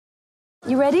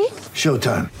You ready?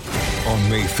 Showtime. On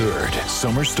May 3rd,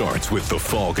 summer starts with The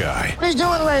Fall Guy. Let's do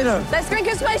it later. Let's drink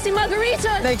a spicy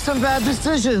margarita. Make some bad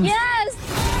decisions.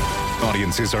 Yes!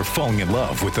 Audiences are falling in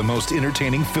love with the most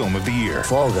entertaining film of the year.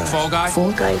 Fall Guy. Fall Guy.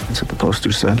 Fall Guy. That's what the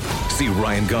poster said. See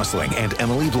Ryan Gosling and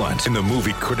Emily Blunt in the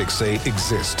movie critics say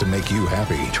exists to make you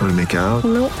happy. Trying to make it out?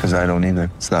 Nope. Because I don't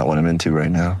either. It's not what I'm into right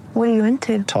now. What are you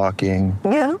into? Talking.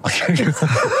 Yeah.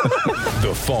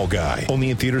 The Fall Guy.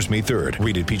 Only in theaters May 3rd.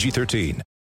 Rated PG-13.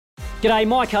 G'day,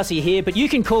 Mike Hussey here, but you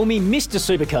can call me Mr.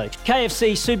 Supercoach.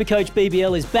 KFC Supercoach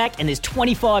BBL is back and there's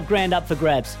 25 grand up for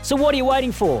grabs. So what are you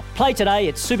waiting for? Play today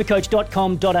at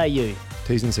supercoach.com.au.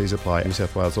 T's and C's apply. New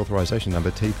South Wales authorisation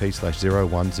number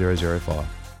TP/01005.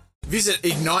 Visit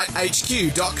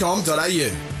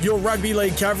ignitehq.com.au. Your rugby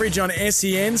league coverage on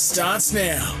SEN starts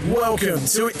now. Welcome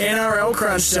to NRL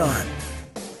Crunch Time.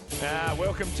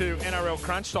 Welcome to NRL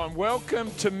Crunch Time. Welcome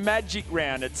to Magic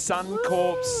Round at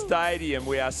Suncorp Stadium.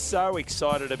 We are so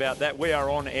excited about that. We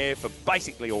are on air for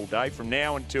basically all day from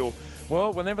now until,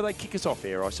 well, whenever they kick us off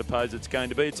air, I suppose it's going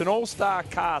to be. It's an all-star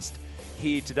cast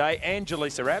here today, and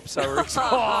Jaleesa Rapp, so we're excited.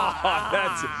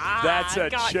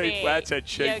 That's a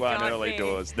cheap one early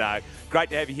doors. No,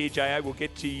 great to have you here, J.A. We'll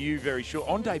get to you very short.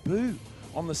 On debut.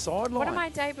 On the sideline. What am I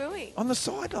debuting? On the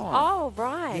sideline. Oh,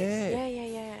 right.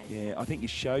 Yeah. Yeah. I think you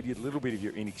showed you a little bit of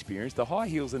your inexperience. The high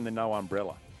heels and the no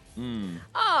umbrella.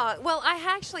 Oh, well, I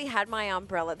actually had my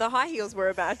umbrella. The high heels were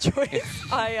a bad choice.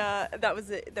 That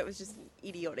was just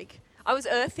idiotic. I was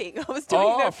earthing. I was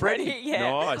doing that, Freddie.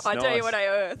 Yeah. Nice, I tell you what, I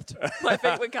earthed. My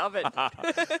feet were covered.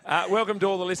 Welcome to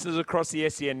all the listeners across the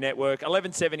SEN network.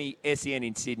 1170 SEN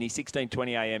in Sydney,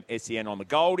 1620 AM SEN on the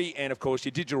Goldie, and of course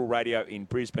your digital radio in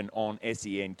Brisbane on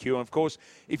SENQ. And of course,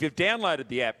 if you've downloaded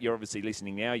the app, you're obviously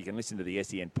listening now. You can listen to the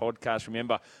SEN podcast.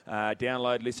 Remember,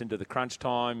 download, listen to the Crunch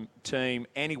Time team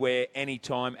anywhere,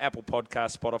 anytime. Apple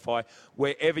Podcasts, Spotify,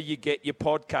 wherever you get your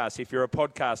podcasts. If you're a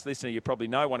podcast listener, you probably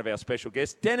know one of our special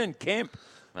guests, Denon Kemp. Mate,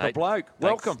 the bloke.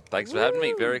 Welcome. Thanks for having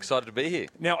me. Very excited to be here.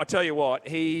 Now, I tell you what,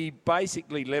 he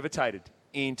basically levitated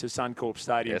into Suncorp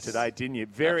Stadium today, didn't you?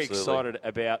 Very excited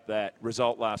about that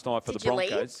result last night for the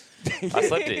Broncos.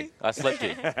 I slept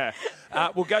here.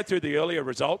 We'll go through the earlier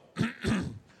result.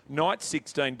 Knights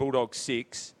 16, Bulldogs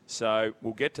 6. So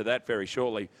we'll get to that very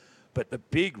shortly. But the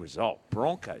big result,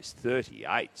 Broncos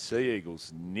 38, Sea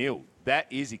Eagles 0. That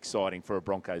is exciting for a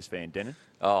Broncos fan, Denon.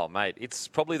 Oh, mate, it's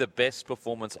probably the best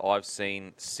performance I've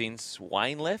seen since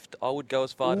Wayne left, I would go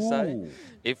as far to say.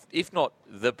 If not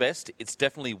the best, it's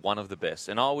definitely one of the best.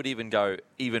 And I would even go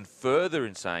even further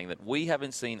in saying that we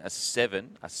haven't seen a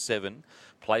seven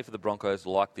play for the Broncos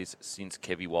like this since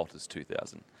Kevy Walters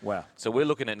 2000. Wow. So we're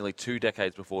looking at nearly 2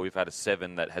 decades before we've had a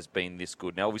 7 that has been this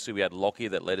good. Now, obviously, we had Lockyer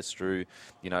that led us through,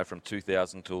 from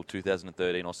 2000 till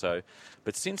 2013 or so.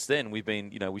 But since then, we've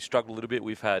been, we struggled a little bit.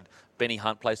 We've had Benny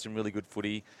Hunt play some really good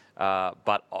footy.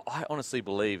 But I honestly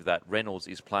believe that Reynolds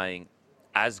is playing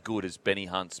as good as Benny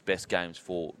Hunt's best games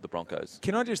for the Broncos.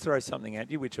 Can I just throw something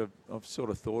at you, which I've sort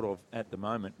of thought of at the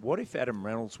moment? What if Adam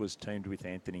Reynolds was teamed with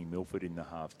Anthony Milford in the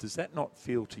halves? Does that not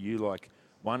feel to you like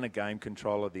one a game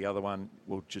controller, the other one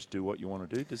will just do what you want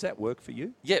to do? Does that work for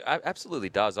you? Yeah, absolutely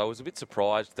does. I was a bit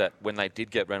surprised that when they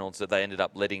did get Reynolds that they ended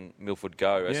up letting Milford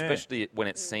go, especially when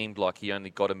it seemed like he only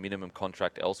got a minimum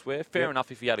contract elsewhere. Fair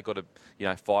enough if he had got a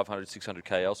 500,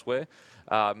 600K elsewhere.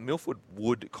 Milford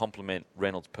would complement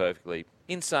Reynolds perfectly.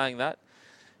 In saying that,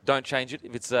 don't change it.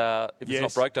 If it's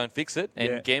not broke, don't fix it.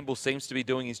 And Gamble seems to be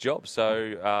doing his job.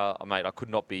 So, mate, I could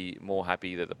not be more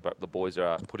happy that the boys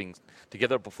are putting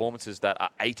together performances that are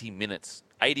 80-minute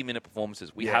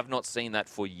performances. We have not seen that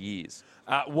for years.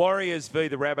 Warriors v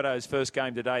the Rabbitohs, first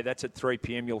game today. That's at 3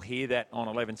 p.m. You'll hear that on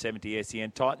 1170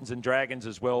 SEN. Titans and Dragons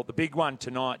as well. The big one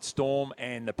tonight, Storm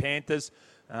and the Panthers.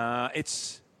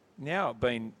 It's now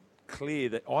been clear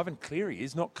that Ivan Cleary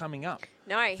is not coming up.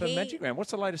 No, for Magic Round.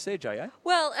 What's the latest there, J.A.?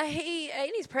 Well, he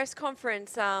in his press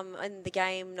conference in the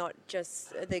game, not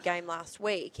just the game last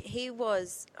week, he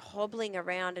was hobbling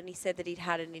around and he said that he'd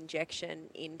had an injection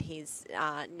in his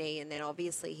knee, and then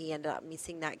obviously he ended up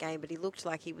missing that game, but he looked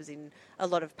like he was in a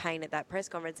lot of pain at that press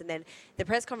conference. And then the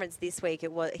press conference this week,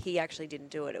 he actually didn't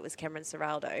do it. It was Cameron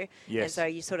Ciraldo. Yes. And so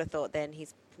you sort of thought then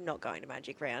he's not going to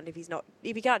Magic Round. If he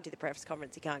can't do the press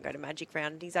conference, he can't go to Magic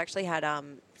Round. He's actually had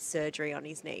surgery on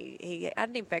his knee. He had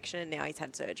an infection and now he's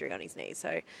had surgery on his knee.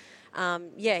 So,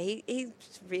 he's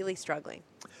really struggling.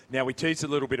 Now, we teased a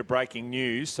little bit of breaking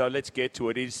news, so let's get to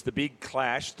it. It's the big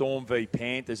clash, Storm v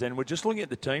Panthers, and we're just looking at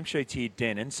the team sheets here,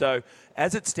 Denon. So,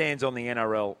 as it stands on the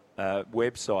NRL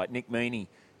website, Nick Meaney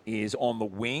is on the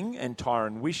wing and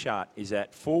Tyron Wishart is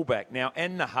at fullback. Now,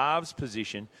 in the halves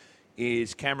position,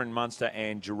 is Cameron Munster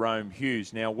and Jerome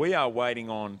Hughes. Now, we are waiting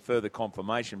on further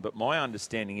confirmation, but my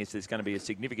understanding is there's going to be a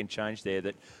significant change there,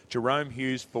 that Jerome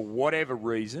Hughes, for whatever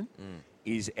reason,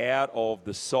 is out of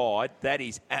the side. That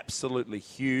is absolutely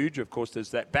huge. Of course,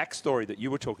 there's that backstory that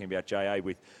you were talking about, J.A.,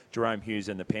 with Jerome Hughes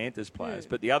and the Panthers players.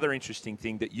 But the other interesting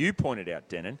thing that you pointed out,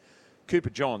 Denon,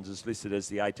 Cooper Johns is listed as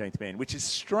the 18th man, which is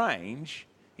strange.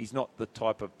 He's not the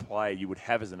type of player you would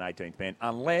have as an 18th man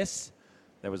unless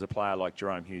there was a player like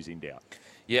Jerome Hughes in doubt.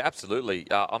 Yeah, absolutely.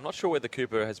 I'm not sure whether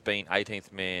Cooper has been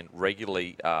 18th man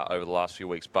regularly over the last few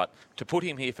weeks, but to put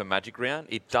him here for Magic Round,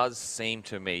 it does seem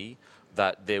to me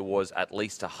that there was at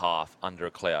least a half under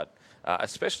a cloud,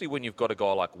 especially when you've got a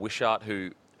guy like Wishart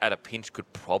who at a pinch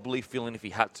could probably fill in if he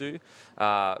had to.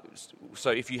 So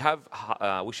if you have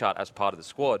Wishart as part of the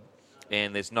squad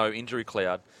and there's no injury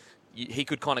cloud, he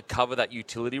could kind of cover that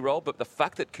utility role. But the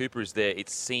fact that Cooper is there, it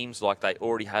seems like they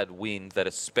already had wind that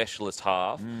a specialist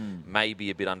half may be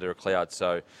a bit under a cloud.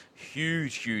 So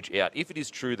huge out. If it is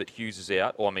true that Hughes is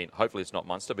out, or I mean, hopefully it's not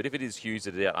Munster, but if it is Hughes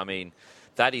that is out, I mean,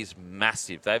 that is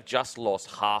massive. They've just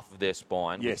lost half of their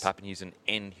spine with Papenhuyzen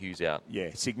and Hughes out.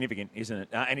 Yeah, significant, isn't it?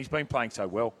 And he's been playing so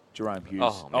well, Jerome Hughes.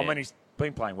 Oh, man. I mean, he's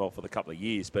been playing well for the couple of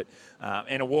years, but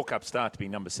and a walk-up start to be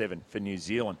number 7 for New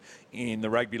Zealand in the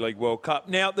Rugby League World Cup.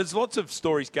 Now, there's lots of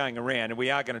stories going around, and we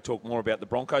are going to talk more about the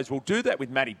Broncos. We'll do that with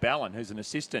Matty Ballin, who's an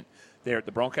assistant there at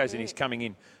the Broncos, and he's coming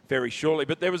in very shortly.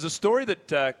 But there was a story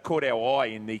that caught our eye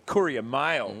in the Courier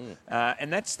Mail,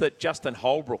 and that's that Justin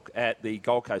Holbrook at the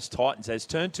Gold Coast Titans has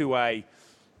turned to a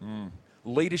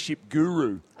leadership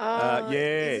guru. Is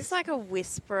this like a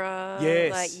whisperer?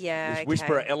 Yes. There's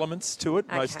whisperer elements to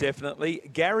it, most definitely.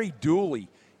 Gary Dooley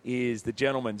is the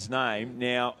gentleman's name.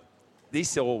 Now,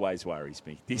 this always worries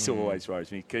me.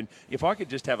 If I could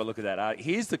just have a look at that.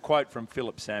 Here's the quote from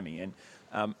Philip Sammy, and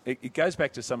it goes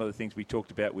back to some of the things we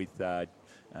talked about with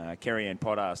Kerry-Ann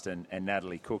Pottast and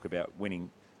Natalie Cook about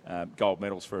winning gold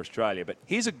medals for Australia. But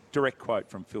here's a direct quote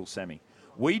from Phil Sammy.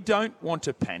 "We don't want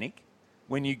to panic.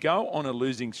 When you go on a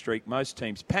losing streak, most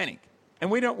teams panic. And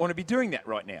we don't want to be doing that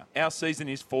right now. Our season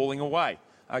is falling away."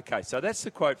 Okay, so that's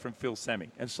the quote from Phil Sammy.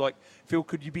 And it's like, Phil,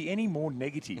 could you be any more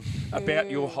negative about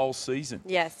your whole season?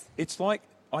 Yes. It's like,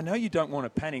 I know you don't want to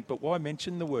panic, but why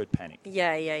mention the word panic?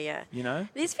 Yeah. You know?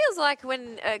 This feels like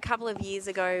when a couple of years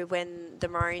ago when the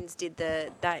Maroons did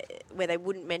that where they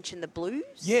wouldn't mention the Blues.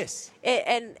 Yes.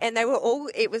 And they were all,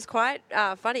 it was quite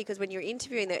funny because when you're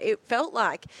interviewing them, it felt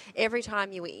like every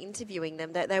time you were interviewing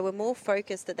them that they were more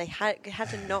focused that they had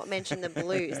to not mention the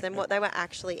Blues than what they were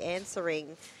actually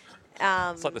answering.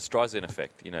 It's like the Streisand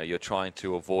effect. You know, you're trying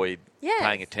to avoid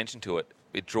paying attention to it.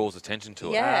 It draws attention to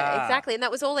it. Yeah, exactly. And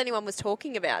that was all anyone was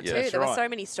talking about too. That's there right. were so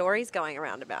many stories going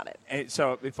around about it. And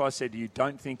so if I said to you,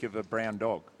 don't think of a brown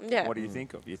dog, what do you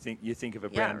think of? You think of a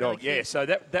brown dog. Really Yeah, so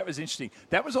that was interesting.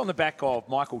 That was on the back of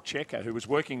Michael Checker, who was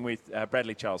working with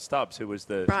Bradley Charles Stubbs, who was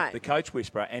the coach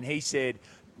whisperer, and he said,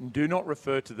 do not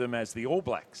refer to them as the All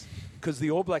Blacks, because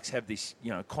the All Blacks have this,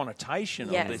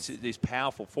 connotation of this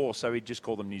powerful force. So he'd just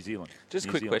call them New Zealand. Just a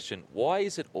quick question: why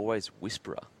is it always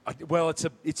whisperer? Well,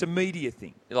 it's a media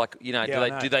thing. Like,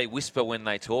 do they whisper when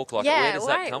they talk? Like, where does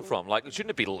that come from? Like,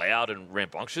 shouldn't it be loud and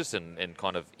rambunctious and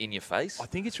kind of in your face? I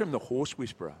think it's from The Horse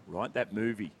Whisperer, right? That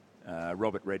movie.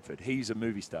 Robert Redford. He's a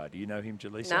movie star. Do you know him,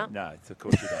 Jaleesa? No, of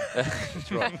course you don't.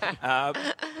 That's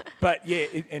right. But yeah,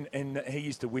 and he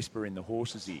used to whisper in the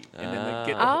horse's ear. And then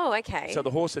they'd get okay. So the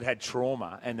horse had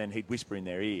trauma, and then he'd whisper in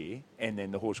their ear, and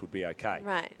then the horse would be okay.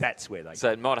 Right. That's where they.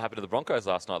 So it might have happened to the Broncos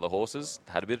last night. The horses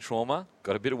had a bit of trauma,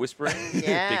 got a bit of whispering.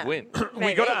 Yeah. Big win.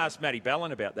 We got to ask Matty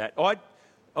Ballin about that.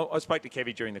 I spoke to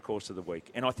Kevy during the course of the week,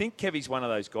 and I think Kevy's one of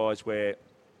those guys where.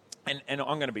 And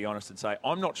I'm going to be honest and say,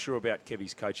 I'm not sure about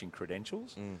Kevy's coaching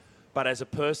credentials, but as a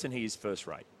person, he is first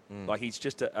rate. Like, he's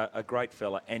just a great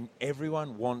fella, and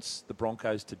everyone wants the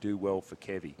Broncos to do well for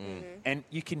Kevy. And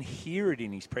you can hear it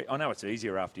in his I know it's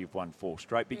easier after you've won 4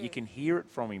 straight, but you can hear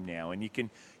it from him now, and you can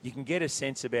get a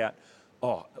sense about,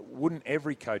 wouldn't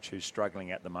every coach who's struggling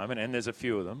at the moment, and there's a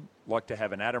few of them, like to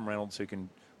have an Adam Reynolds who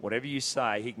can, whatever you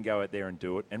say, he can go out there and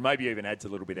do it, and maybe even adds a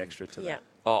little bit extra to that.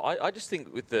 I just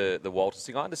think with the Walters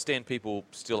thing, I understand people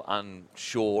still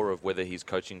unsure of whether his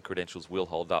coaching credentials will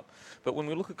hold up. But when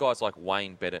we look at guys like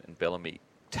Wayne, Bennett and Bellamy,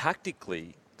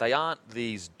 tactically, they aren't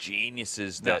these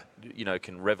geniuses that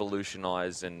can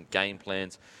revolutionise and game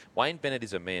plans. Wayne Bennett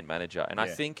is a man manager, and I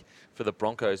think for the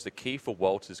Broncos, the key for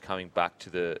Walters coming back to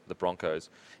the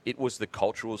Broncos, it was the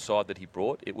cultural side that he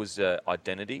brought. It was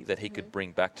identity that he could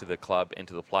bring back to the club and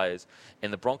to the players.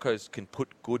 And the Broncos can put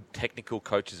good technical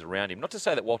coaches around him. Not to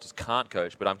say that Walters can't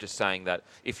coach, but I'm just saying that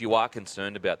if you are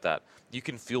concerned about that, you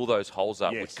can fill those holes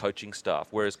up with coaching staff.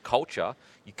 Whereas culture,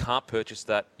 you can't purchase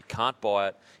that, you can't buy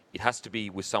it. It has to be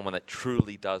with someone that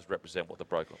truly does represent what the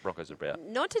Broncos are about.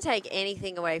 Not to take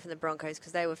anything away from the Broncos,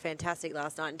 because they were fantastic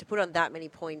last night, and to put on that many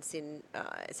points in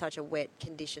such a wet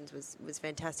conditions was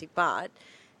fantastic. But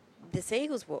the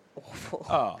Seagulls were awful.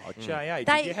 Oh, J.A.,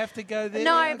 did you have to go there?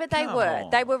 No, but they Come were.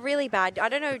 on. They were really bad. I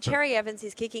don't know, Cherry Evans,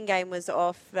 his kicking game was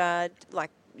off,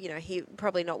 he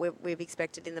probably not what we've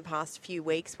expected in the past few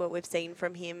weeks, what we've seen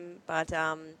from him. But,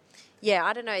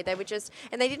 I don't know. They were just...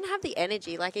 And they didn't have the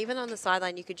energy. Like, even on the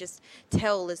sideline, you could just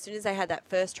tell as soon as they had that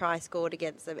first try scored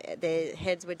against them, their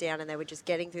heads were down and they were just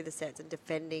getting through the sets and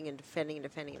defending and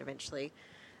eventually...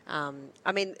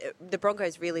 the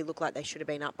Broncos really look like they should have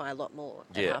been up by a lot more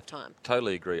at halftime.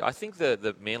 Totally agree. I think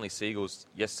the Manly Seagulls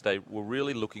yesterday were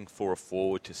really looking for a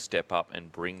forward to step up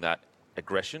and bring that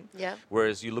aggression. Yeah.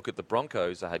 Whereas you look at the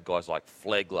Broncos, they had guys like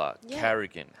Flegler,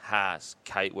 Carrigan, Haas,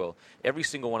 Catewell. Every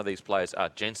single one of these players,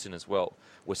 Jensen as well,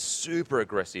 was super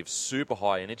aggressive, super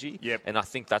high energy. Yep. And I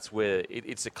think that's where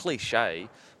it's a cliche,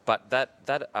 but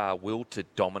that will to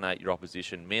dominate your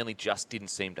opposition, Manly just didn't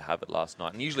seem to have it last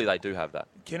night. And usually they do have that.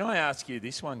 Can I ask you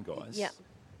this one, guys? Yeah.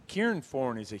 Kieran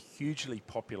Foran is a hugely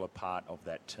popular part of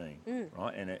that team,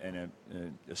 right? And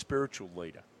a spiritual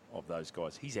leader of those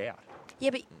guys. He's out. Yeah,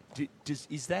 but...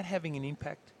 Is that having an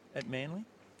impact at Manly?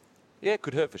 Yeah, it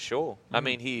could hurt for sure. I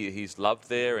mean, he's loved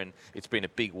there, and it's been a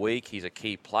big week. He's a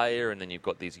key player, and then you've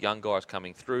got these young guys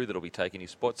coming through that'll be taking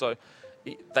his spot. So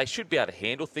they should be able to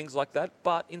handle things like that.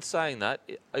 But in saying that,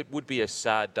 it would be a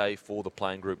sad day for the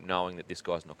playing group knowing that this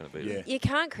guy's not going to be there. You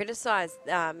can't criticise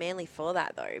Manly for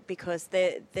that, though, because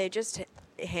they're just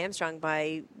hamstrung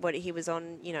by what he was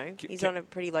on. He's on a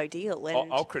pretty low deal.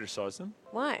 And I'll criticise them.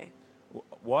 Why?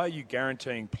 Why are you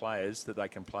guaranteeing players that they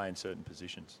can play in certain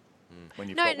positions? When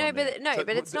you've No, got no, one but there?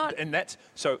 but it's not. And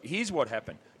so here's what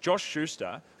happened. Josh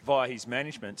Schuster, via his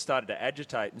management, started to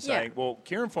agitate and saying, well,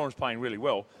 Kieran Foran's playing really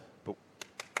well, but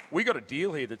we got a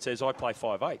deal here that says I play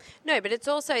 5'8". No, but it's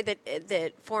also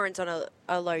that Foran's on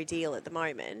a low deal at the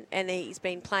moment, and he's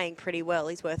been playing pretty well.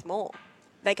 He's worth more.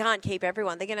 They can't keep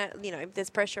everyone. They're going to, there's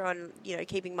pressure on,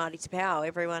 keeping Marty Tapau.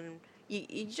 Everyone...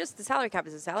 the salary cap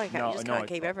is a salary cap. You just can't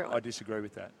keep everyone. I disagree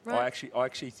with that. Right. I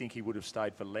actually think he would have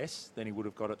stayed for less than he would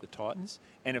have got at the Titans.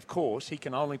 And, of course, he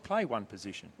can only play one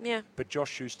position. Yeah. But Josh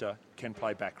Schuster can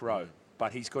play back row.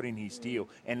 But he's got in his deal.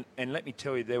 And let me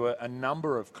tell you, there were a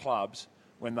number of clubs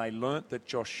when they learnt that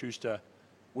Josh Schuster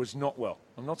was not well.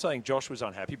 I'm not saying Josh was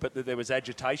unhappy, but that there was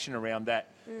agitation around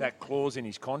that clause in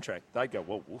his contract. They'd go,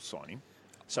 well, we'll sign him.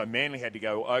 So Manly had to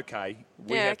go, okay,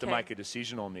 we have to make a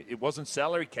decision on it. It wasn't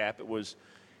salary cap. It was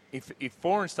if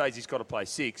Foran stays, he's got to play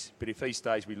 6. But if he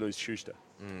stays, we lose Schuster.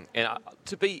 And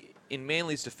to be in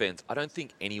Manly's defence, I don't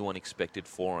think anyone expected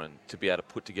Foran to be able to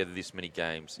put together this many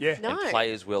games and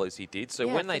play as well as he did. So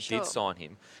when they did sign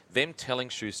him, them telling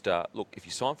Schuster, look, if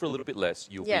you sign for a little bit less,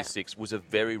 you'll be 6, was a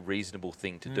very reasonable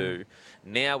thing to do.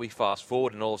 Now we fast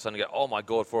forward and all of a sudden go, oh my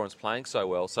God, Foran's playing so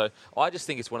well. So I just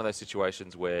think it's one of those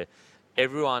situations where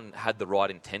everyone had the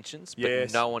right intentions,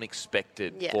 but no one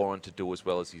expected Foran to do as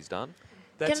well as he's done.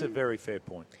 That's a very fair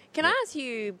point. Can I ask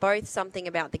you both something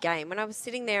about the game? When I was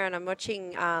sitting there and I'm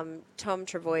watching Tom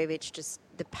Trbojevic, just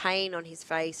the pain on his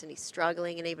face, and he's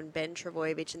struggling, and even Ben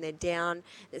Trbojevic, and they're down.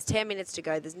 There's 10 minutes to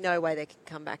go. There's no way they can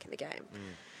come back in the game.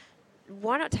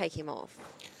 Why not take him off?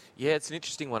 Yeah, it's an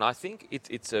interesting one. I think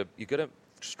you've got to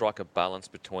strike a balance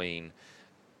between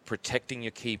protecting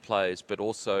your key players, but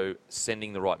also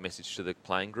sending the right message to the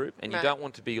playing group. And you don't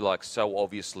want to be like so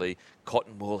obviously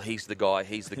Cotton Wool, he's the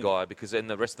guy, because then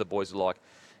the rest of the boys are like,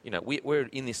 we're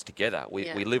in this together.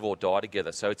 We live or die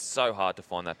together. So it's so hard to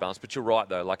find that balance. But you're right,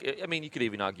 though. You could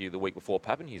even argue the week before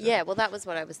Papenhuyzen. Yeah, well, that was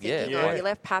what I was thinking. Yeah. You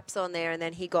left Paps on there, and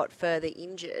then he got further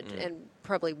injured, and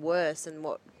probably worse than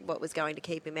what was going to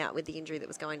keep him out, with the injury that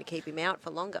was going to keep him out for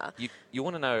longer. You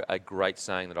want to know a great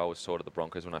saying that I was taught at the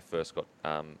Broncos when I first got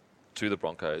to the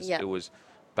Broncos? Yep. It was,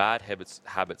 bad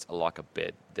habits are like a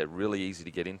bed. They're really easy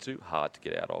to get into, hard to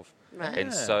get out of. Right.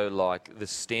 And so, the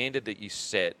standard that you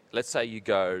set, let's say you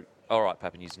go, all right,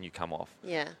 Papenhuyzen, you come off.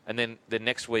 Yeah. And then the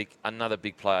next week, another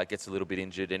big player gets a little bit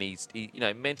injured, and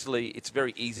mentally, it's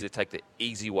very easy to take the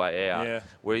easy way out. Yeah.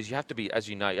 Whereas you have to be, as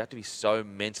you know, you have to be so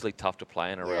mentally tough to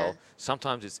play NRL. Yeah.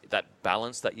 Sometimes it's that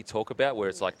balance that you talk about, where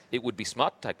it's like it would be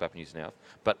smart to take Papenhuyzen out,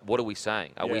 but what are we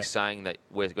saying? Are we saying that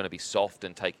we're going to be soft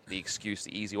and take the excuse,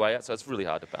 the easy way out? So it's really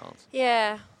hard to balance.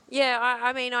 Yeah. Yeah,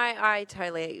 I mean, I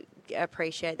totally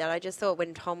appreciate that. I just thought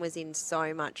when Tom was in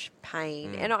so much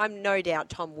pain, and I'm no doubt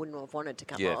Tom wouldn't have wanted to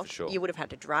come off. For sure. You would have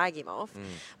had to drag him off.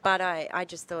 But I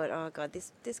just thought, oh, God,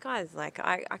 this guy is like,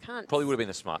 I can't. Probably would have been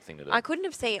the smart thing to do. I couldn't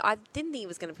have seen. I didn't think he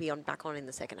was going to be back on in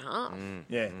the second half.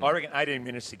 Yeah, I reckon 18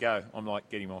 minutes to go. I'm like,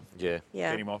 get him off. Yeah.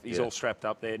 Yeah. Get him off. He's Yeah. all strapped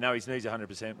up there. No, his knee's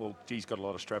 100%. Well, he's got a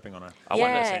lot of strapping on it.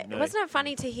 Yeah. Wasn't it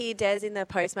funny to hear Des in the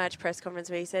post-match press conference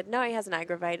where he said, no, he hasn't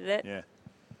aggravated it? Yeah.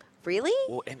 Really?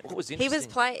 Well, and what was He interesting... was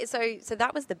playing. So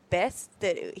that was the best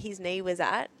that his knee was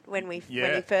at when he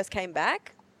first came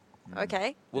back.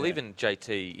 Okay. Well, even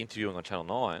JT interviewing on Channel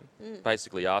 9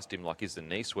 basically asked him, like, is the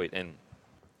knee sweet? And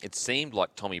it seemed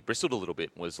like Tommy bristled a little bit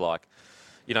and was like,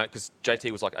 because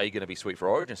JT was like, are you going to be sweet for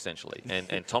Origin, essentially?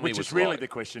 And Tommy Which was is really like, the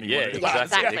question he yeah, wanted to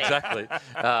ask.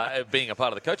 exactly. Being a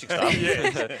part of the coaching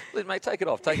staff. Mate, take it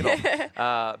off.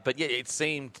 But, yeah, it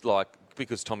seemed like,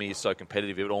 because Tommy is so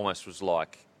competitive, it almost was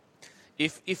like,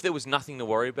 if there was nothing to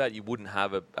worry about, you wouldn't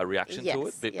have a reaction to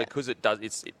it. But because it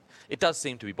does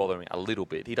seem to be bothering a little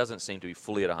bit. He doesn't seem to be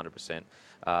fully at 100%.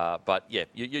 But, yeah,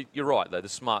 you're right, though. The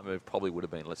smart move probably would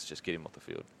have been, let's just get him off the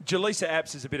field. Jaleesa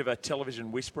Apps is a bit of a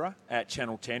television whisperer at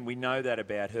Channel 10. We know that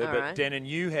about her. All but, right. Denon,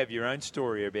 you have your own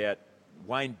story about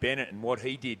Wayne Bennett and what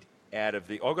he did out of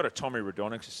the... I've got a Tommy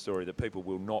Raudonikis story that people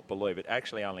will not believe. It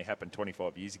actually only happened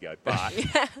 25 years ago. But,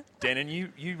 Denon,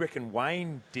 you reckon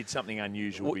Wayne did something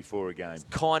unusual before a game?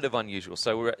 Kind of unusual.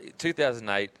 So we're at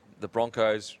 2008, the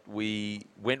Broncos, we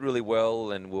went really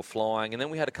well and we were flying. And then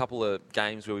we had a couple of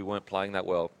games where we weren't playing that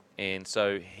well. And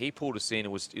so he pulled us in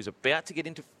and was about to get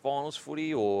into finals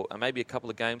footy or maybe a couple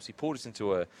of games. He pulled us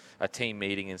into a team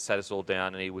meeting and sat us all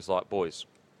down and he was like, boys,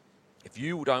 if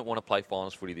you don't want to play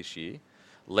finals footy this year,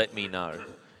 let me know.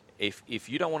 If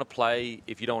you don't want to play,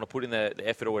 if you don't want to put in the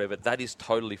effort or whatever, that is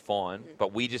totally fine.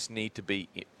 But we just need to be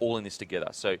all in this together.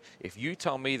 So if you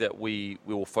tell me that we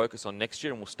will focus on next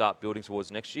year and we'll start building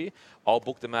towards next year, I'll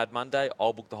book the Mad Monday,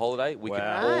 I'll book the holiday. We can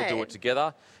all do it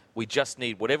together. We just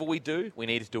need, whatever we do, we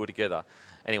need to do it together.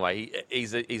 Anyway,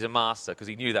 he's a master because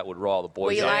he knew that would rile the boys.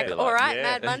 Were you out. like, all right,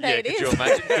 Mad Monday it is? Could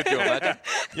you imagine?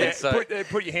 Yeah, So,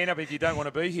 put your hand up if you don't want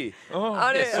to be here. Oh,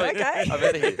 yeah, sweet. okay. I'm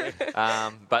out of here.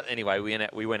 But anyway,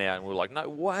 we went out and we were like, no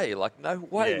way,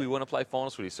 Yeah. we want to play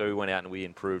finals footy. So we went out and we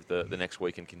improved the next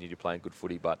week and continued playing good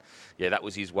footy. But yeah, that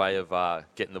was his way of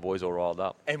getting the boys all riled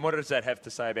up. And what does that have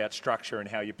to say about structure and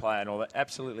how you play and all that?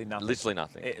 Absolutely nothing. Literally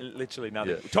nothing. Literally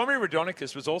nothing. Yeah. Tommy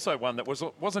Raudonikis was also one that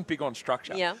wasn't big on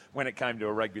structure when it came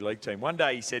to a rugby league team. One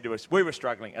day he said to us, we were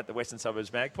struggling at the Western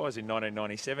Suburbs Magpies in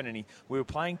 1997 and we were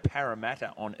playing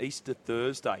Parramatta on Easter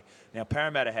Thursday. Now,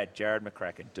 Parramatta had Jared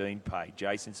McCracken, Dean Pay,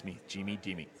 Jason Smith, Jimmy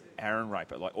Dimmy, Aaron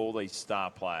Raper, like all these star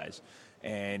players.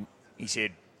 And he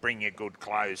said, bring your good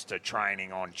clothes to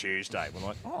training on Tuesday. We're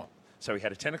like, oh. So we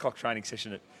had a 10 o'clock training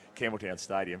session at Campbelltown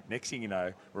Stadium. Next thing you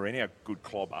know, we're in our good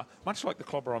clobber, much like the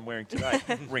clobber I'm wearing today,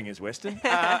 Ringers Western.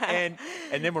 And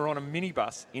then we're on a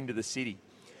minibus into the city.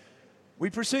 We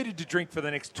proceeded to drink for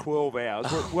the next 12 hours.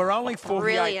 We're only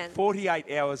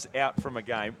 48 hours out from a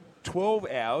game. 12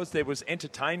 hours. There was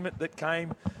entertainment that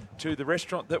came to the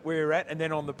restaurant that we were at, and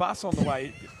then on the bus on the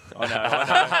way... I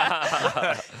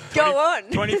know. Go on.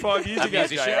 25 years ago,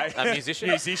 J.A. A musician?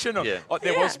 Musician. Yeah.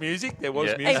 There was music. There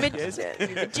was music, yes.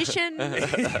 Magician.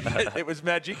 It was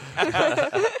magic.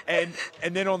 and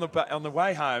then on the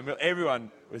way home,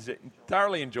 everyone was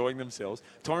thoroughly enjoying themselves.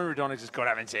 Tommy Raudonikis just got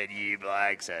up and said, you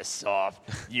blokes are soft.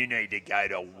 You need to go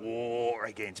to war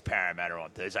against Parramatta on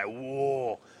Thursday.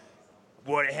 War.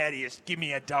 How do you... Give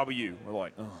me a W. We're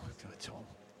like, oh, God, Tom.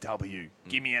 W.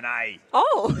 Give me an A.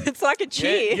 Oh, it's like a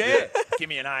cheer. Yeah. Give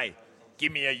me an A.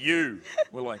 Give me a U.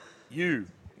 We're like, U.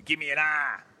 Give me an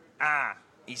R. R.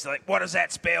 He's like, what does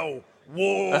that spell?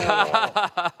 War.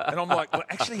 And I'm like, well,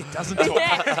 actually, it doesn't talk.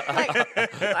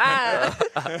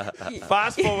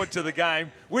 Fast forward to the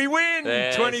game. We win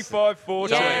 25-14.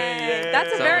 Yeah.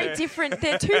 That's a very different...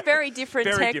 They're two very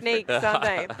different techniques, aren't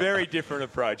they? Very different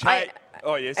approach. Hey,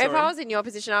 sorry. If I was in your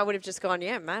position, I would have just gone,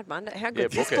 Mad Monday. How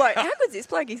good's this bloke? How good's this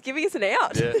bloke? He's giving us an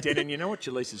out. Yeah. Denon, you know what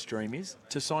Jaleesa's dream is?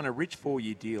 To sign a rich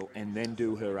 4-year deal and then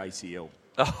do her ACL.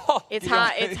 It's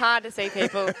hard. It's hard to see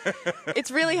people.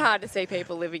 It's really hard to see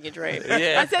people living your dream.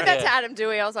 Yeah, I said that to Adam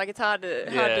Dewey. I was like, it's hard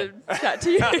to chat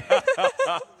to you.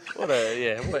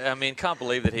 I mean, can't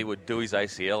believe that he would do his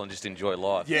ACL and just enjoy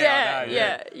life.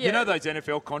 Yeah. You know those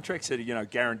NFL contracts that are,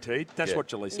 guaranteed? That's what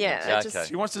Jaleesa does. Okay.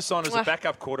 She wants to sign as a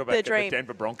backup quarterback at the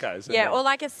Denver Broncos. Yeah, or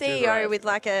like a CEO with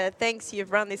like a thanks,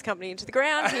 you've run this company into the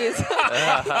ground. Here's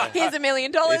 $1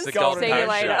 million. It's the golden See you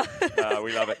later.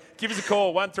 We love it. Give us a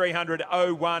call, 1300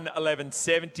 01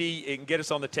 1170. You can get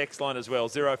us on the text line as well,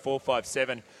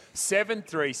 0457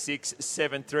 736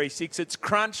 736. It's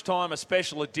Crunch Time, a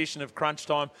special edition of Crunch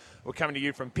Time. We're coming to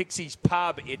you from Pixie's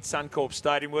Pub at Suncorp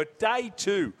Stadium. We're day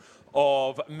 2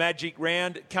 of Magic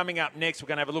Round. Coming up next, we're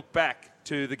going to have a look back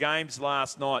to the games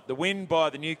last night. The win by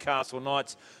the Newcastle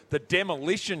Knights, the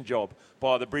demolition job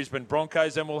by the Brisbane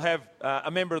Broncos, and we'll have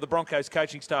a member of the Broncos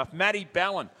coaching staff, Matty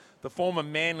Ballin, the former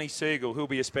Manly Seagull, who'll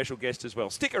be a special guest as well.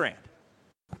 Stick around.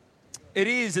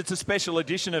 It's a special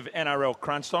edition of NRL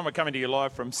Crunch Time. We're coming to you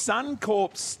live from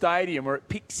Suncorp Stadium. We're at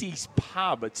Pixie's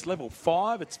Pub. It's level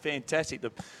 5. It's fantastic.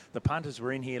 The punters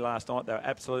were in here last night. They were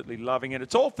absolutely loving it.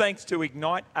 It's all thanks to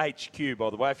Ignite HQ, by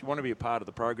the way. If you want to be a part of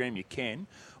the program, you can.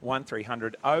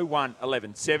 1300 01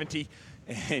 1170.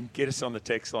 And get us on the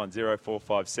text line,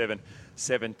 0457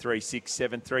 736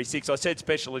 736. I said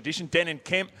special edition. Denon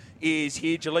Kemp is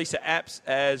here. Jaleesa Apps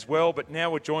as well. But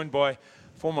now we're joined by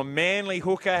former Manly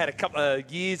hooker, had a couple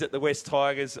of years at the West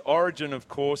Tigers, Origin, of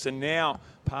course, and now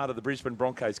part of the Brisbane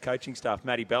Broncos coaching staff,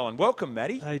 Matty Ballin. Welcome,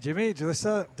 Matty. Hey, Jimmy,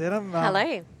 Jalissa, Denim.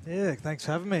 Hello. Yeah, thanks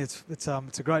for having me. It's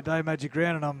a great day, Magic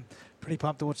Round, and I'm pretty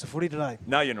pumped to watch the footy today.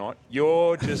 No, you're not.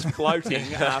 You're just floating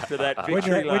after that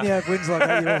victory. When you have wins like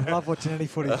that, you love watching any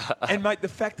footy. And, mate, the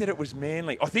fact that it was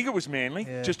Manly, I think it was Manly,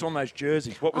 just on those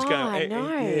jerseys. What was going on?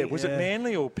 No. Was it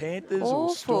Manly or Panthers Awful.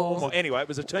 or Storm? Or, anyway, it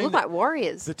was a team. Look like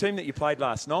Warriors. The team that you played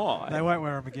last night. They won't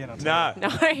wear them again, I'll tell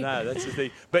you. No, that's the thing.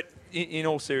 But in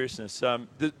all seriousness,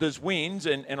 there's wins,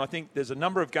 and I think there's a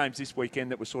number of games this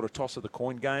weekend that were sort of toss of the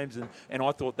coin games, and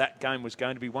I thought that game was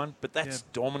going to be won, but that's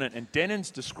dominant. And Denon's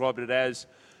described it as...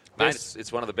 Mate,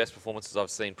 it's one of the best performances I've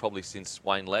seen probably since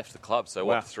Wayne left the club. So,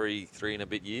 wow. what, three and a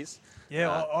bit years?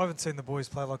 Yeah, I haven't seen the boys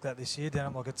play like that this year,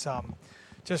 Denim. Like, it's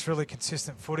just really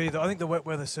consistent footy. I think the wet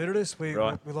weather suited us. We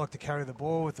like to carry the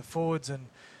ball with the forwards, and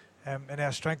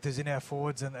our strength is in our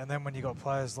forwards. And then when you got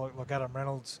players like Adam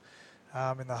Reynolds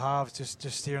in the halves, just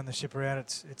steering the ship around,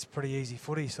 it's pretty easy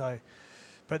footy. So,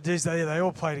 but they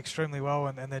all played extremely well,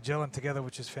 and they're gelling together,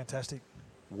 which is fantastic.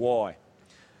 Why?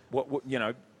 What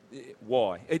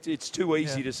why? It's too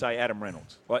easy to say Adam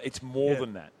Reynolds. Like, it's more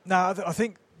than that. No, I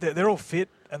think they're all fit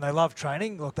and they love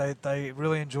training. Like, they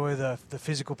really enjoy the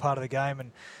physical part of the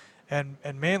game,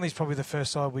 and Manly's probably the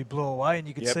first side we blew away, and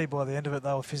you could see by the end of it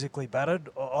they were physically battered,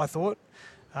 I thought.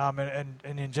 And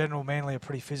in general, Manly are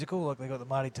pretty physical. Like, they got the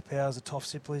Marty Tapaus, the Toff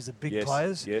Sipleys, the big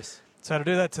players. Yes. So to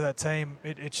do that to that team,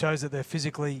 it shows that they're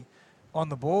physically on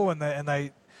the ball, and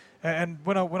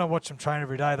when I watch them train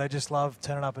every day, they just love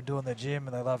turning up and doing their gym,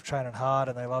 and they love training hard,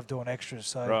 and they love doing extras.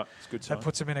 So it's good sign. that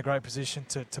puts them in a great position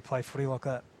to play footy like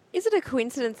that. Is it a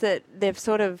coincidence that they've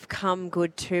sort of come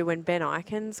good too when Ben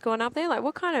Ikin's gone up there? Like,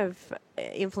 what kind of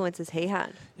influence has he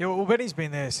had? Yeah, well, Benny's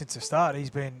been there since the start.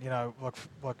 He's been,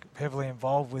 like heavily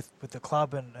involved with the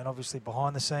club and obviously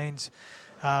behind the scenes.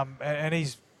 And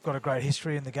he's got a great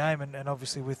history in the game, and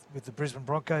obviously with the Brisbane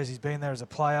Broncos, he's been there as a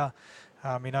player.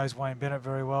 He knows Wayne Bennett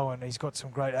very well, and he's got some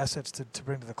great assets to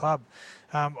bring to the club.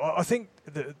 I think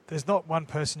there's not one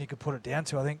person you could put it down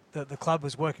to. I think that the club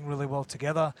was working really well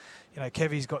together.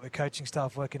 Kevy's got the coaching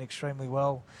staff working extremely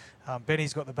well.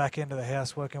 Benny's got the back end of the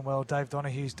house working well. Dave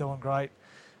Donohue's doing great.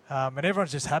 And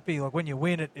everyone's just happy. Like, when you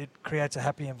win, it creates a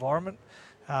happy environment.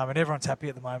 And everyone's happy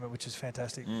at the moment, which is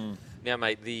fantastic. Now,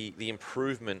 mate, the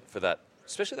improvement for that,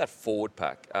 especially that forward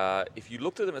pack, if you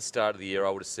looked at them at the start of the year, I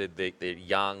would have said they're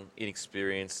young,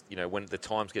 inexperienced. When the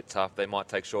times get tough, they might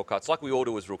take shortcuts, like we all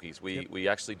do as rookies. We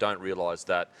actually don't realise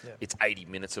that it's 80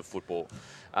 minutes of football.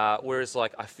 Whereas,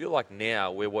 I feel like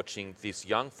now we're watching this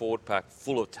young forward pack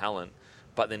full of talent,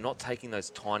 but they're not taking those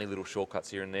tiny little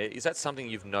shortcuts here and there. Is that something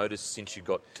you've noticed since you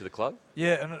got to the club?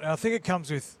 Yeah, and I think it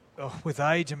comes with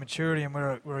age and maturity, and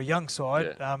we're a young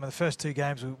side. In the first 2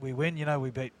 games we win. We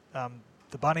beat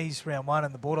the Bunnies round 1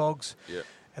 and the Bulldogs.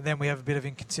 And then we have a bit of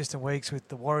inconsistent weeks with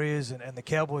the Warriors, and the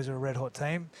Cowboys are a red-hot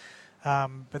team.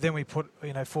 But then we put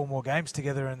 4 more games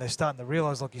together, and they're starting to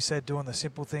realise, like you said, doing the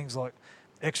simple things like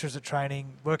extras at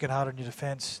training, working hard on your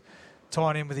defence,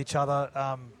 tying in with each other.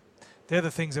 They're the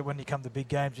things that when you come to big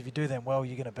games, if you do them well,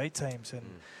 you're going to beat teams.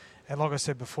 like I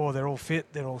said before, they're all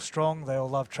fit, they're all strong, they all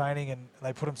love training, and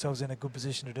they put themselves in a good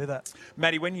position to do that.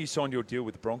 Matty, when you signed your deal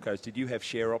with the Broncos, did you have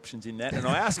share options in that? And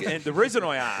I ask, and the reason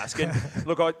I ask, and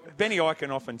look, Benny Eichen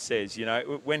often says, you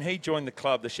know, when he joined the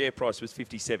club, the share price was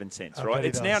 57 cents, right?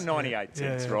 It's now 98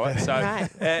 cents, right?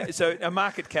 So a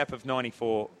market cap of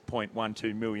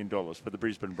 $94.12 million for the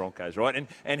Brisbane Broncos, right?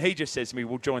 And he just says to me,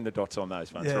 we'll join the dots on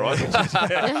those ones, right?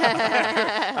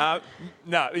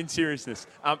 No, in seriousness,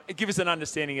 give us an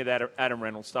understanding of that Adam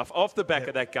Reynolds stuff off the back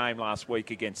of that game last week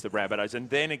against the Rabbitohs, and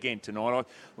then again tonight.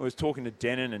 I was talking to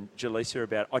Denon and Jalisa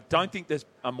about, I don't think there's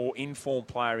a more informed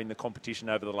player in the competition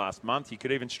over the last month. You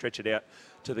could even stretch it out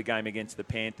to the game against the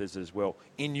Panthers as well.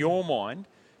 In your mind,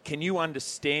 can you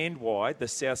understand why the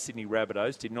South Sydney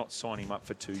Rabbitohs did not sign him up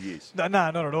for 2 years? No,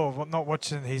 not at all. Not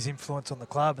watching his influence on the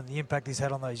club and the impact he's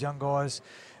had on those young guys,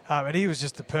 and he was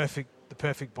just the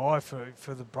perfect buy for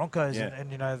the Broncos.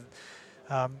 And you know,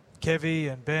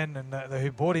 Kevy and Ben and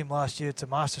who bought him last year to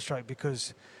Masterstroke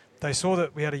because they saw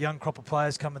that we had a young crop of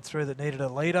players coming through that needed a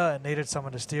leader and needed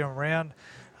someone to steer them around.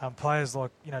 Players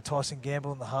like, you know, Tyson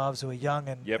Gamble in the halves who are young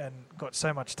and got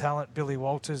so much talent. Billy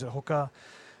Walters, a hooker.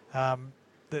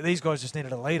 These guys just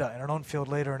needed a leader and an on-field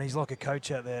leader, and he's like a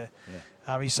coach out there.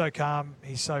 He's so calm.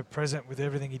 He's so present with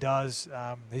everything he does.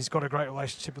 He's got a great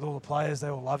relationship with all the players. They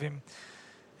all love him.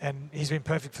 And he's been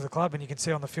perfect for the club, and you can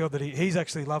see on the field that he's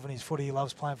actually loving his footy. He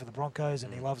loves playing for the Broncos,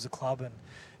 and he loves the club, and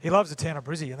he loves the town of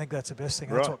Brizzy. I think that's the best thing.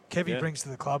 That's what Kevy brings to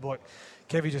the club. Like,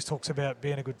 Kevy just talks about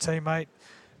being a good teammate,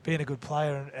 being a good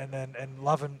player, and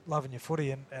loving your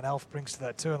footy, and Alf brings to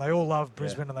that too. And they all love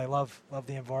Brisbane, and they love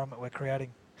the environment we're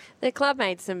creating. The club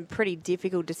made some pretty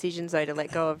difficult decisions, though, to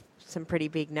let go of some pretty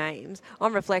big names.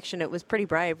 On reflection, it was pretty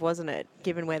brave, wasn't it,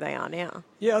 given where they are now?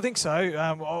 Yeah, I think so.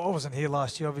 I wasn't here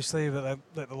last year, obviously, but they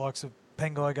let the likes of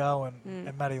Pengai go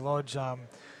and Matty Lodge,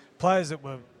 players that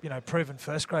were, you know, proven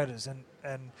first graders. And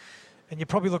you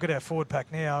probably look at our forward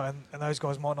pack now, and those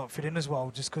guys might not fit in as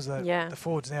well just because the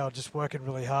forwards now are just working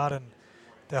really hard and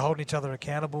they're holding each other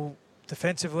accountable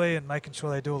defensively and making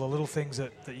sure they do all the little things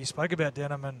that you spoke about,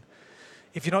 Denham. And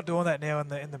if you're not doing that now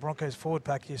in the Broncos forward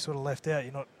pack, you're sort of left out.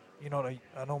 You're not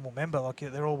a normal member. Like,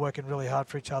 they're all working really hard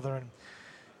for each other.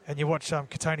 And you watch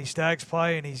Katoni Staggs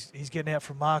play, and he's getting out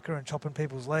from marker and chopping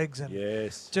people's legs. And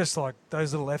just like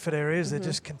those little effort areas, they're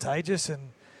just contagious.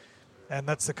 And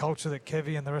that's the culture that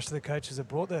Kevy and the rest of the coaches have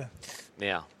brought there.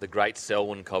 Now, the great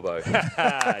Selwyn Cobbo.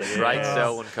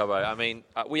 Selwyn Cobbo. I mean,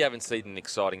 we haven't seen an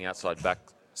exciting outside back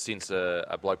since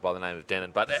a bloke by the name of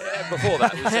Denon. But before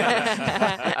that,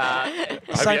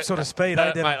 same sort of speed,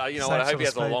 mate. You know what? I hope he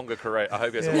has a longer career. I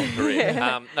hope he has a long career.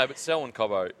 No, but Selwyn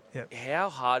Cobbo, how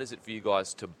hard is it for you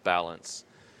guys to balance?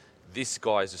 This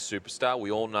guy is a superstar.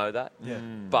 We all know that.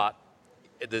 But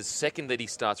the second that he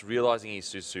starts realising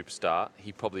he's a superstar,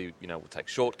 he probably, you know, will take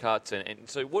shortcuts. And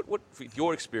so what with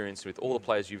your experience with all the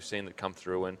players you've seen that come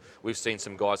through, and we've seen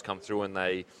some guys come through and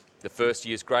the first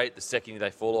year's great, the second year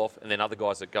they fall off, and then other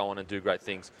guys that go on and do great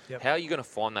things. How are you going to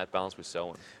find that balance with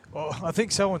Selwyn? Well, I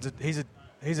think Selwyn's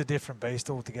he's a different beast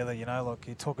altogether. You know, like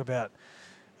you talk about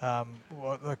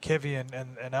like Kevy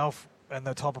and Alf and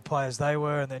the type of players they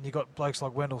were, and then you got blokes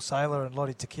like Wendell Saylor and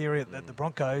Lottie Takiri at the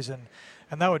Broncos, and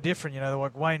they were different. You know,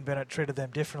 like Wayne Bennett treated them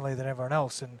differently than everyone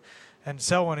else, and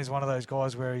Selwyn is one of those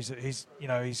guys where he's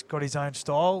got his own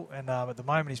style, and at the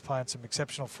moment he's playing some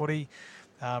exceptional footy.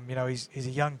 You know, he's a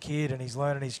young kid and he's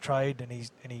learning his trade, and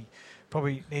he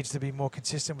probably needs to be more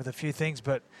consistent with a few things.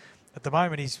 But at the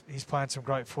moment, he's playing some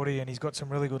great footy, and he's got some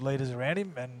really good leaders around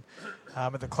him. And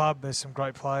at the club, there's some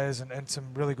great players and some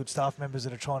really good staff members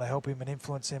that are trying to help him and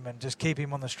influence him and just keep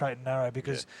him on the straight and narrow.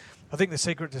 Because I think the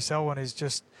secret to Selwyn is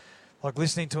just like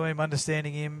listening to him,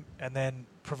 understanding him, and then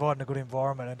providing a good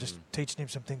environment and just teaching him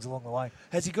some things along the way.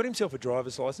 Has he got himself a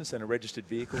driver's licence and a registered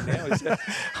vehicle now?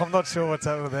 I'm not sure what's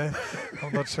over there.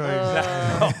 I'm not sure.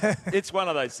 It's one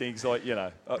of those things, like, you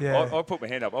know, I put my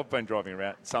hand up. I've been driving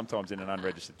around sometimes in an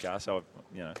unregistered car, so,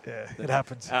 you know. Yeah, it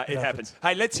happens. It happens.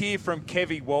 Hey, let's hear from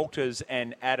Kevy Walters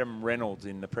and Adam Reynolds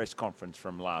in the press conference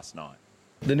from last night.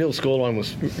 The nil scoreline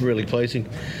was really pleasing.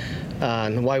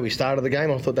 And the way we started the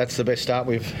game, I thought that's the best start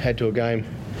we've had to a game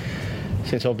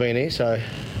since I've been here. So,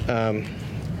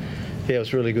 it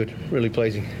was really good, really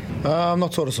pleasing. I'm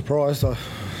not sort of surprised. I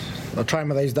train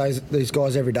with these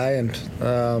guys every day, and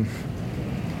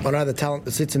I know the talent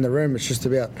that sits in the room. It's just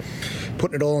about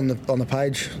putting it all on the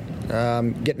page,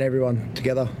 getting everyone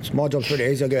together. So my job's pretty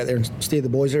easy. I go out there and steer the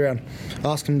boys around,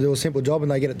 ask them to do a simple job,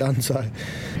 and they get it done. So,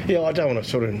 yeah, I don't want to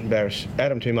sort of embarrass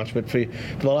Adam too much, but for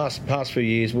the past few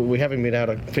years, we haven't been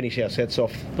able to finish our sets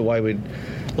off the way we'd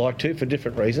like to for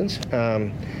different reasons.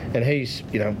 And he's,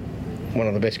 you know, one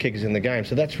of the best kickers in the game.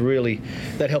 So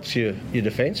that helps your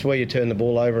defence, where you turn the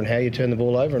ball over and how you turn the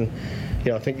ball over. And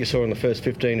I think you saw in the first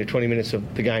 15 to 20 minutes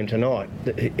of the game tonight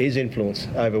that his influence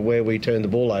over where we turn the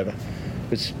ball over,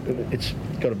 it's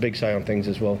got a big say on things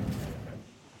as well.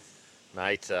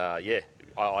 Mate,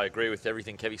 I agree with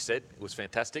everything Kevy said. It was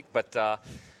fantastic. But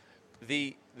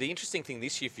the interesting thing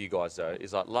this year for you guys, though,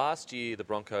 is like last year the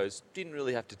Broncos didn't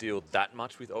really have to deal that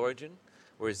much with Origin.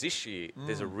 Whereas this year,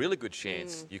 there's a really good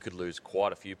chance you could lose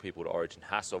quite a few people to Origin.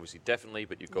 Haas, obviously, definitely,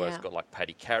 but you've guys got like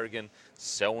Paddy Carrigan,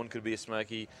 Selwyn could be a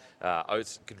smoky,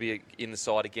 Oates could be in the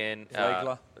side again.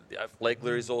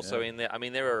 Flegler is also in there. I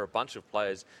mean, there are a bunch of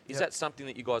players. Is that something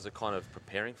that you guys are kind of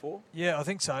preparing for? Yeah, I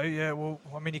think so. Yeah, well,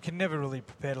 I mean, you can never really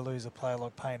prepare to lose a player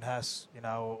like Payne Haas,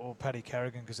 or Paddy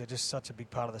Carrigan, because they're just such a big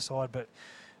part of the side. But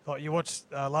like you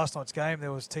watched last night's game,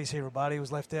 there was TC Rabadi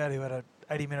was left out, who had a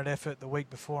 80-minute effort the week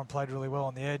before and played really well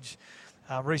on the edge.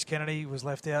 Reece Kennedy was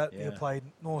left out. He played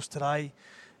Norse today.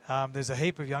 There's a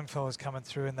heap of young fellas coming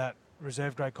through in that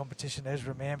reserve grade competition.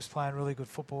 Ezra Mam's playing really good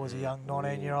football as a young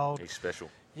 19-year-old. He's special.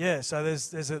 Yeah, so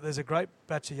there's a great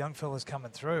batch of young fellas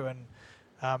coming through, and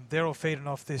they're all feeding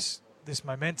off this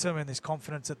momentum and this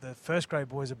confidence that the first grade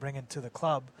boys are bringing to the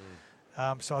club.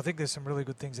 So I think there's some really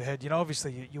good things ahead.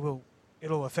 Obviously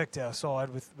it'll affect our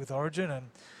side with Origin, and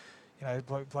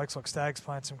blokes like Staggs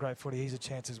playing some great footy. He's a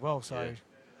chance as well. So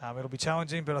it'll be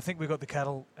challenging, but I think we've got the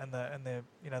cattle and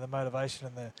the motivation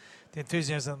and the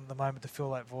enthusiasm at the moment to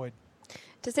fill that void.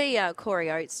 To see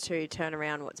Corey Oates to turn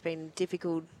around what's been a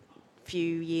difficult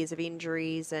few years of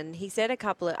injuries, and he said I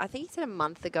think he said a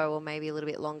month ago or maybe a little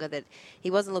bit longer that he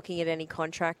wasn't looking at any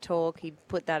contract talk. He'd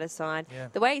put that aside. Yeah.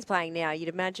 The way he's playing now, you'd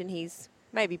imagine he's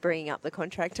maybe bringing up the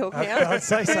contract talk now. I'd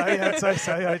say so. Yeah, I'd say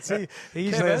so. He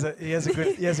usually has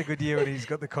a good year when he's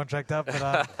got the contract up.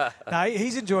 But no,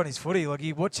 he's enjoying his footy. Like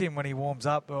you watch him when he warms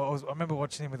up. I remember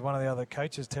watching him with one of the other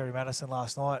coaches, Terry Madison,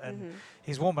 last night, and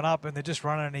he's warming up and they're just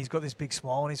running, and he's got this big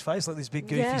smile on his face, like this big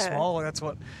goofy smile. Like that's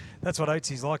what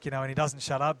Oates's like, and he doesn't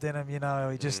shut up. Denham, he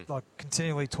just like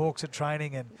continually talks at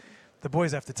training, and the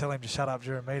boys have to tell him to shut up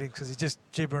during meetings because he's just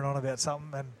gibbering on about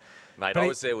something. And mate, I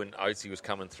was there when Oatesy was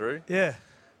coming through. Yeah.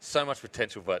 So much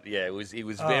potential, but he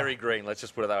was very green. Let's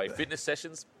just put it that way. Fitness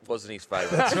sessions wasn't his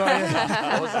favourite. That's right.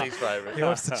 Yeah. Wasn't his favourite. He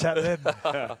wants to chat then,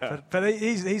 but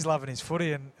he's loving his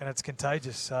footy and it's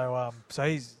contagious. So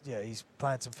he's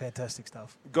playing some fantastic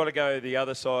stuff. Got to go the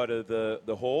other side of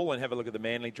the hall and have a look at the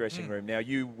Manly dressing room. Now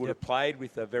you would have played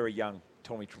with a very young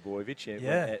Tommy Trbojevic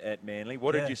at Manly.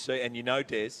 What did you see? And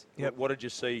Des, what did you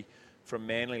see from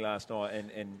Manly last night?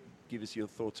 And give us your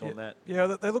thoughts on that.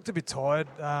 Yeah, they looked a bit tired.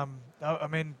 I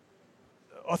mean,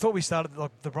 I thought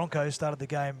the Broncos started the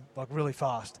game really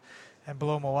fast and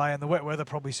blew them away, and the wet weather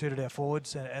probably suited our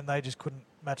forwards, and they just couldn't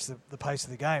match the pace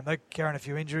of the game. They're carrying a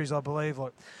few injuries, I believe.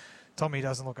 Like Tommy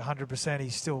doesn't look 100%.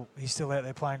 He's still out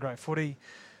there playing great footy.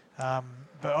 But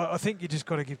I think you just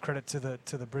got to give credit to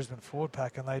the Brisbane forward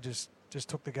pack, and they just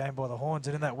took the game by the horns.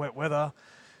 And in that wet weather,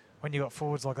 when you got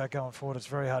forwards like that going forward, it's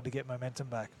very hard to get momentum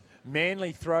back.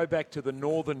 Manly throwback to the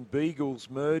Northern Beagles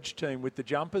merge team with the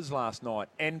Jumpers last night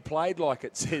and played like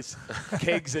it says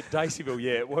Kegs at Daceyville.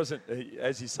 Yeah, it wasn't,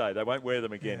 as you say, they won't wear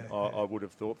them again, I would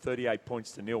have thought. 38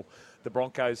 points to 0. The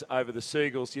Broncos over the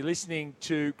Seagulls. You're listening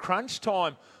to Crunch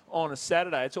Time on a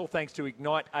Saturday. It's all thanks to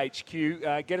Ignite HQ.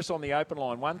 Get us on the open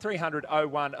line, 1300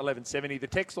 01 1170. The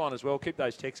text line as well. Keep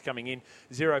those texts coming in,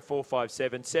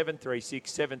 0457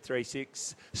 736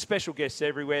 736. Special guests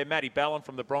everywhere. Matty Ballon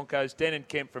from the Broncos, Denon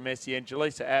Kemp from SEN,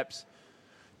 Jaleesa Apps,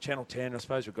 Channel 10. I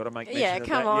suppose we've got to make mention of that.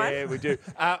 Yeah, come on. Yeah, we do.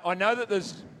 I know that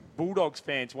there's Bulldogs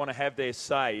fans want to have their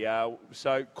say,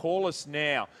 so call us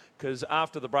now, because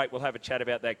after the break we'll have a chat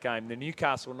about that game. The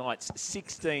Newcastle Knights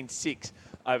 16-6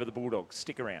 over the Bulldogs.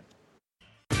 Stick around.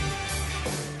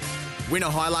 Win a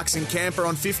Hilux and camper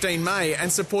on 15 May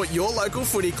and support your local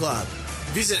footy club.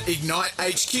 Visit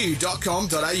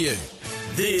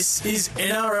ignitehq.com.au. This is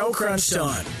NRL Crunch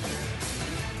Time.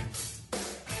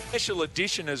 Special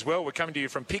edition as well. We're coming to you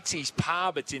from Pixie's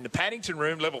Pub. It's in the Paddington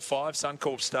Room, Level 5,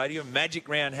 Suncorp Stadium. Magic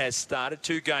Round has started,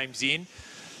 2 games in.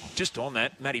 Just on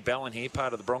that, Matty Ballon here,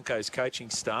 part of the Broncos coaching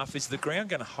staff. Is the ground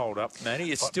going to hold up,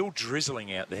 Matty? It's still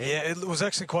drizzling out there. Yeah, it was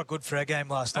actually quite good for our game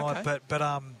last night. But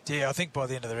I think by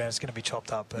the end of the round it's going to be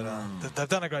chopped up. But they've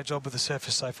done a great job with the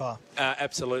surface so far.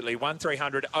 Absolutely.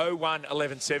 1300 01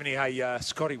 1170. Hey,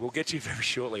 Scotty, we'll get you very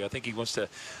shortly. I think he wants to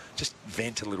just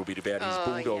vent a little bit about his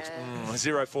Bulldogs.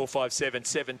 0457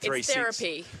 736. It's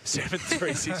therapy.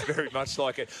 736, very much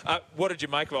like it. What did you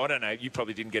make of it? I don't know. You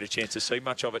probably didn't get a chance to see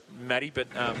much of it, Matty, but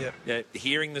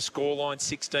Hearing the scoreline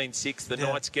 16-6, the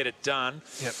Knights get it done.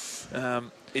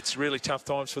 Yep. It's really tough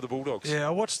times for the Bulldogs. Yeah, I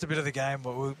watched a bit of the game,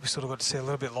 but we sort of got to see a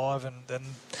little bit live, and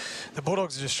the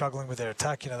Bulldogs are just struggling with their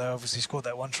attack. You know, they obviously scored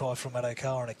that one try from Matt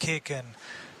O'Carr on a kick, and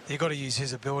you've got to use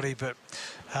his ability, but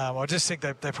I just think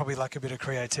they probably lack a bit of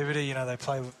creativity. You know, they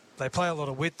play a lot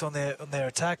of width on their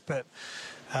attack, but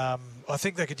I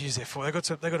think they could use their forward.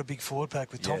 They got a big forward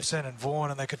pack with Thompson and Vaughan,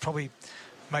 and they could probably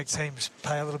make teams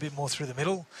pay a little bit more through the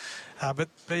middle. But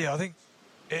yeah, I think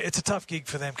it's a tough gig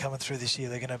for them coming through this year.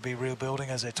 They're going to be rebuilding,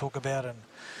 as they talk about, and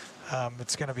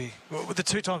it's going to be... Well, the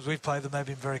 2 times we've played them, they've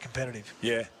been very competitive.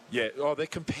 Yeah. Oh, they're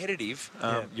competitive.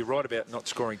 You're right about not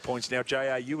scoring points. Now,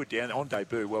 JR, you were down on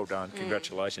debut. Well done.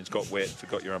 Congratulations. Got wet,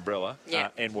 forgot your umbrella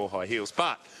and wore high heels.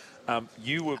 But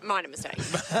you were... Minor mistake.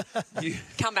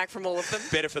 Come back from all of them.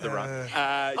 Better for the run.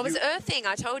 I was earthing.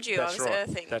 I told you I was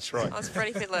earthing. That's right. I was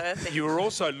Freddie Fiddler earthing. You were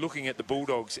also looking at the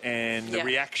Bulldogs and the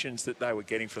reactions that they were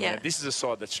getting from them. This is a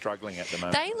side that's struggling at the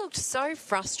moment. They looked so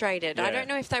frustrated. I don't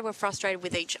know if they were frustrated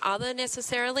with each other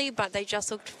necessarily, but they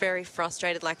just looked very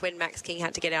frustrated, like when Max King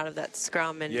had to get out of that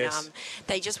scrum, and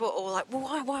they just were all like,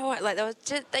 well, why? Like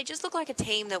they just looked like a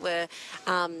team that were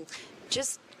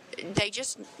they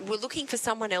just were looking for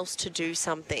someone else to do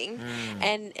something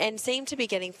and seemed to be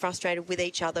getting frustrated with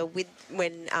each other.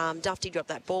 When Dufty dropped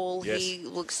that ball, he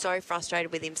looked so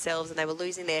frustrated with himself, and they were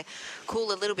losing their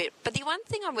cool a little bit. But the one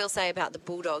thing I will say about the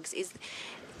Bulldogs is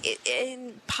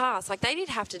in past, like they did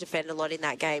have to defend a lot in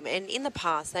that game, and in the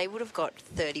past they would have got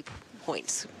 30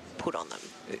 points put on them.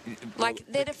 Like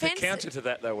their defence... The counter to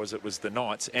that, though, was it was the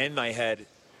Knights, and they had...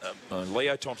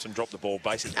 Leo Thompson dropped the ball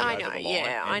basically over the line,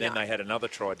 and then they had another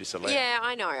try disallowed. Yeah,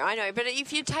 I know. But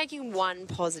if you're taking one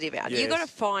positive out, you've got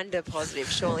to find a positive,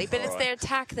 surely. But it's their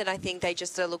attack that I think they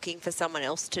just are looking for someone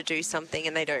else to do something,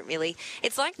 and they don't really...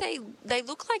 It's like they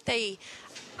look like they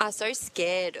are so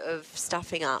scared of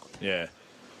stuffing up. Yeah.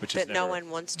 But no one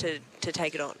wants to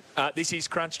take it on. This is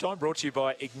Crunch Time, brought to you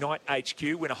by Ignite HQ.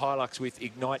 Win a Hilux with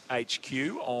Ignite HQ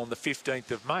on the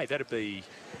 15th of May.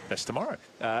 That's tomorrow.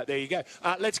 There you go.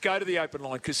 Let's go to the open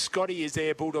line because Scotty is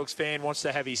there, Bulldogs fan, wants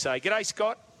to have his say. G'day,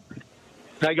 Scott.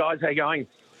 Hey, guys. How you going?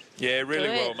 Yeah, really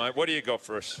well, mate. What do you got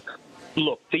for us?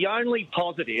 Look, the only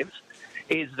positive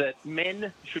is that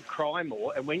men should cry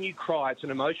more, and when you cry, it's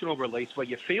an emotional release where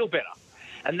you feel better.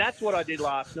 And that's what I did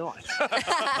last night.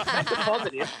 That's a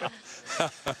positive.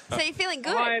 So you're feeling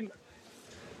good? I'm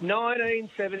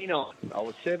 1979. I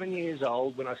was 7 years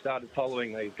old when I started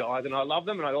following these guys, and I love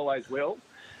them, and I always will.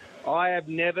 I have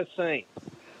never seen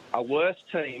a worse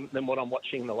team than what I'm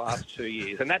watching the last 2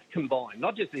 years, and that's combined,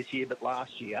 not just this year, but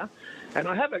last year. And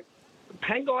I have a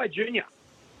Pangai Jr.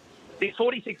 did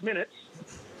 46 minutes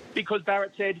because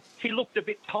Barrett said he looked a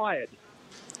bit tired.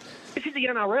 This is the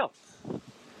NRL.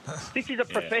 This is a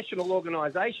professional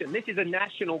organisation. This is a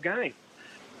national game.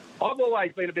 I've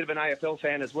always been a bit of an AFL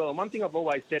fan as well, and one thing I've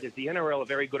always said is the NRL are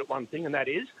very good at one thing, and that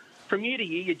is from year to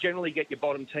year you generally get your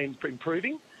bottom teams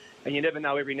improving, and you never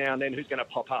know every now and then who's going to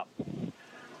pop up.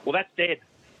 Well, that's dead.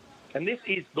 And this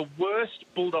is the worst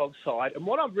Bulldogs side, and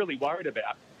what I'm really worried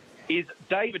about is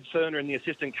David Ferner and the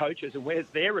assistant coaches, and where's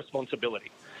their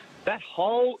responsibility? That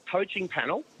whole coaching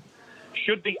panel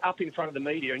should be up in front of the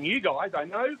media, and you guys, I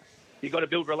know you've got to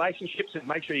build relationships and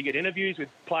make sure you get interviews with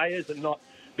players and not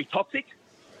be toxic,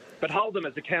 but hold them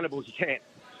as accountable as you can.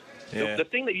 Yeah. The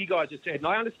thing that you guys just said, and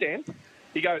I understand,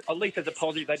 you go, at least as a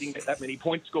positive, they didn't get that many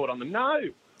points scored on them. No.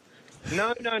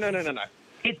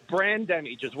 It's brand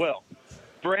damage as well.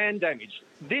 Brand damage.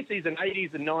 This is an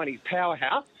 80s and 90s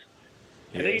powerhouse.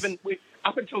 Yes. And even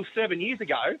up until 7 years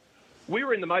ago, we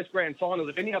were in the most grand finals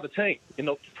of any other team in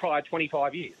the prior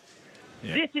 25 years.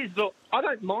 Yeah. This is I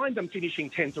don't mind them finishing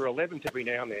 10th or 11th every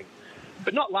now and then,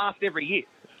 but not last every year.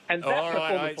 And that all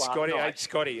right,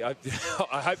 Scotty, I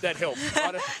hope that helped.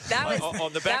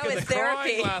 On the back of the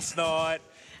crying last night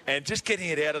and just getting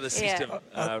it out of the system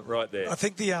right there. I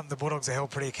think the Bulldogs are held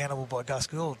pretty accountable by Gus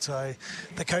Gould. So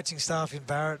the coaching staff in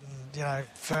Barrett and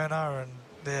Ferner,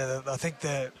 and I think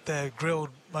they're grilled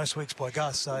most weeks by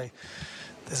Gus. So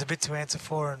there's a bit to answer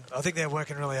for, and I think they're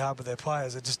working really hard with their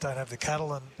players. They just don't have the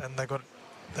cattle, and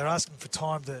they're asking for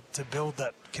time to build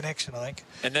that connection, I think.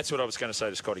 And that's what I was going to say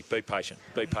to Scotty. Be patient,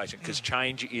 because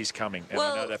change is coming. And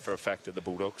I know that for a fact at the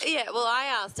Bulldogs. Yeah, well,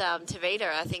 I asked Tavita,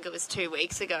 I think it was 2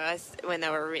 weeks ago, when they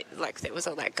were, there was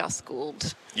all that Gus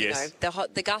Gould,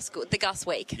 the Gus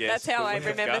week. Yes, that's how I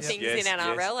remember Gus. things in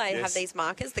NRL. I have these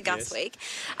markers, the Gus week.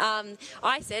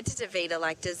 I said to Tavita,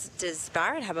 does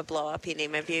Barrett have a blow-up in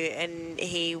him? And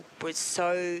he was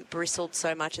so bristled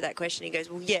so much at that question. He goes,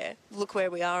 well, yeah, look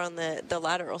where we are on the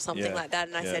ladder. or something like that.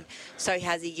 And I said, so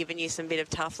has he given you some bit of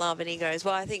tough love? And he goes,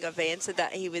 well, I think I've answered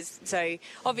that. So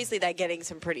obviously they're getting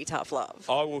some pretty tough love.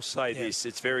 I will say this,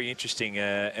 it's very interesting,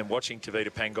 and watching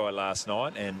Tavita Pangai last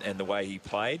night and the way he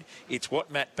played, it's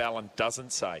what Matt Ballin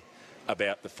doesn't say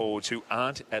about the forwards who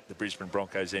aren't at the Brisbane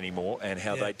Broncos anymore and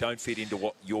how they don't fit into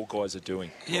what your guys are doing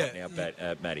right now,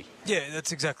 Matty. Yeah,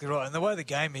 that's exactly right. And the way the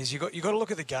game is, you got to look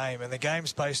at the game, and the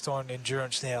game's based on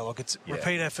endurance now. Like, it's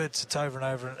repeat efforts, it's over and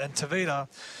over. And Tavita,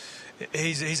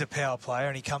 he's a power player,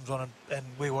 and he comes on and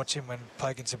we watch him when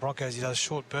play against the Broncos. He does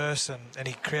short bursts and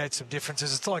he creates some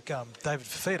differences. It's like David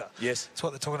Fifita. Yes. It's what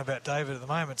they're talking about David at the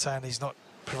moment, saying he's not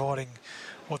providing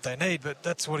what they need, but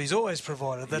that's what he's always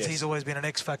provided. He's always been an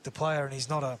X-factor player, and he's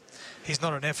not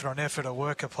an effort a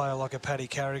worker player like a Paddy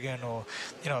Carrigan or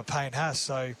a Payne Haas.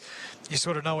 So you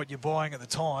sort of know what you're buying at the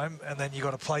time, and then you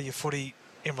got to play your footy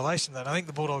in relation to that. I think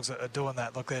the Bulldogs are doing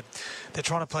that. Like they're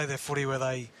trying to play their footy where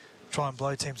they try and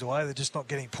blow teams away. They're just not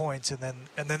getting points, and then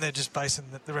they're just basing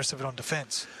the rest of it on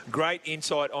defence. Great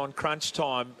insight on Crunch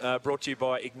Time, brought to you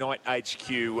by Ignite HQ.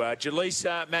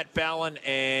 Jaleesa, Matt Ballin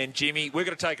and Jimmy, we're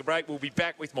going to take a break. We'll be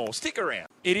back with more. Stick around.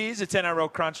 It's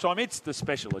NRL Crunch Time. It's the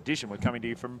special edition. We're coming to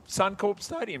you from Suncorp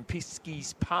Stadium.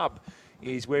 Piskey's Pub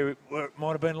is where it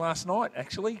might have been last night,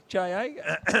 actually,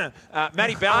 J.A.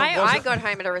 Matty Ballin. I got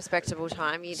home at a respectable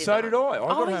time. You did So not. did I.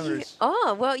 got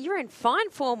home well, you were in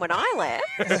fine form when I left.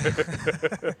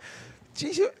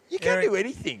 Jeez, you can't do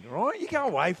anything, right? You go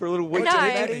away for a little week.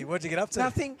 What'd you get up to?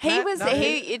 Nothing.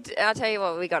 I'll tell you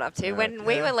what we got up to. When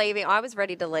we were leaving, I was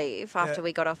ready to leave after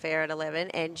we got off air at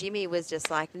 11, and Jimmy was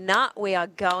just like, nah, we are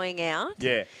going out.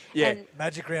 Yeah. And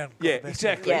Magic round. Yeah,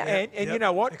 exactly. Yeah. And you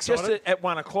know what? Excited? Just at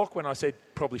 1 o'clock when I said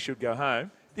probably should go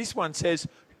home, this one says,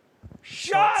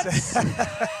 shots!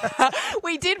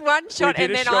 We did one shot,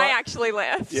 and then I actually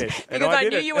left. Yes, because I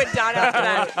knew it. you were done after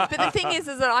that. But the thing is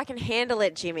that I can handle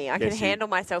it, Jimmy. I can handle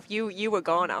myself. You were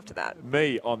gone after that.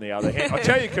 Me, on the other hand. I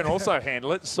tell you, can also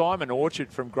handle it. Simon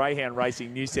Orchard from Greyhound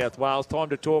Racing New South Wales. Time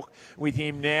to talk with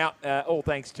him now. All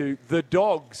thanks to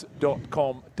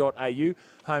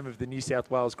thedogs.com.au, home of the New South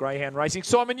Wales Greyhound Racing.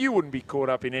 Simon, you wouldn't be caught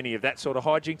up in any of that sort of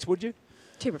hijinks, would you?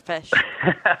 Too professional.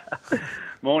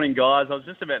 Morning, guys. I was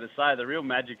just about to say the real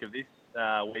magic of this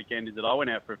weekend is that I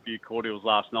went out for a few cordials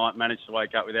last night and managed to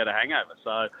wake up without a hangover.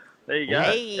 So there you go.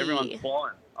 Hey. Everyone's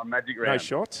flying on Magic Round. No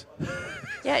shots?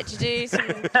 Yeah, did you do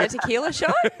a tequila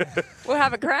shot? We'll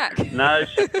have a crack. No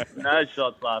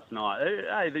shots last night.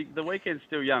 Hey, the weekend's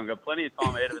still young. Got plenty of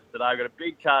time ahead of us today. Got a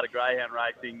big card of Greyhound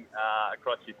Racing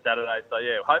across this Saturday. So,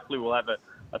 yeah, hopefully we'll have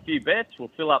a few bets. We'll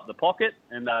fill up the pocket,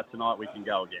 and tonight we can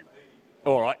go again.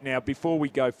 All right, now, before we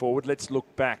go forward, let's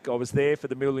look back. I was there for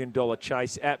the $1 Million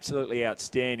Chase. Absolutely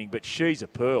outstanding, but she's a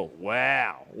pearl.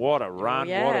 Wow, what a run,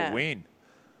 what a win.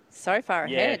 So far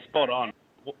ahead. Yeah, spot on.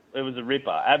 It was a ripper,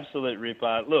 absolute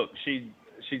ripper. Look, she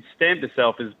stamped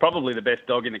herself as probably the best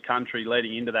dog in the country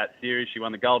leading into that series. She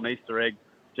won the Golden Easter Egg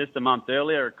just a month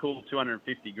earlier, a cool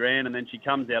 $250,000, and then she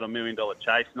comes out on $1 Million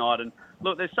Chase night. And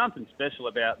look, there's something special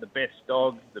about the best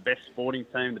dog, the best sporting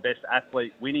team, the best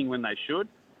athlete winning when they should.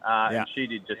 And she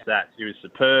did just that. She was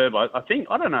superb. I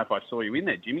don't know if I saw you in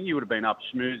there, Jimmy. You would have been up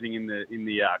schmoozing in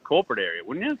the corporate area,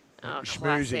 wouldn't you? Oh,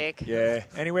 Schmoozing. classic. Yeah,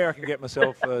 anywhere I can get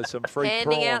myself some free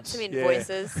Handing prawns. out some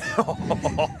invoices.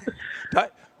 Yeah.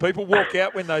 People walk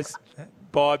out when those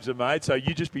bibes are made, so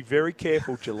you just be very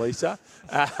careful, Jaleesa.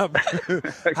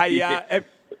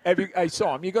 Hey,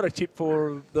 Simon, you got a tip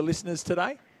for the listeners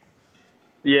today?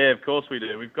 Yeah, of course we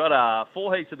do. We've got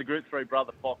 4 heats of the Group 3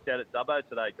 Brother Fox out at Dubbo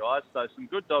today, guys. So some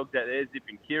good dogs out there,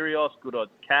 Zipping Kyrgios, good odds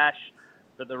Cash.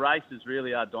 But the races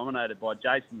really are dominated by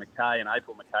Jason McKay and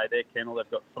April McKay, their kennel.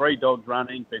 They've got 3 dogs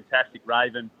running, Fantastic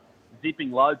Raven,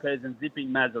 Zipping Lopez and Zipping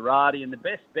Maserati. And the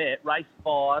best bet, race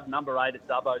 5, number 8 at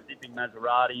Dubbo, Zipping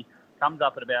Maserati, comes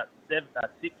up at about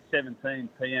 6:17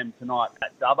 p.m. tonight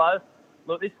at Dubbo.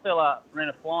 Look, this fella ran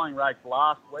a flying race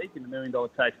last week in the $1 Million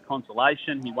Chase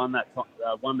Consolation. He won that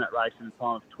race in a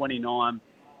time of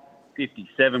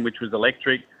 29:57, which was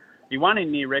electric. He won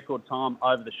in near record time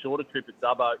over the shorter trip at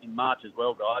Dubbo in March as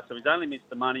well, guys. So he's only missed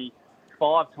the money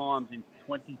 5 times in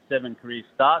 27 career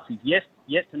starts. He's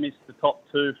yet to miss the top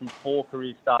 2 from 4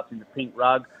 career starts in the pink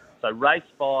rug. So race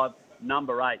 5,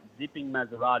 number 8, Zipping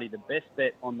Maserati, the best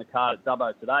bet on the card at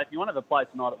Dubbo today. If you want to have a play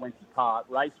tonight at Wenty Park,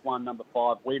 race 1, number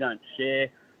 5, We Don't Share.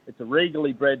 It's a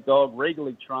regally bred dog,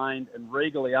 regally trained and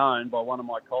regally owned by one of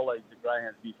my colleagues at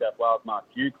Greyhounds New South Wales, Mark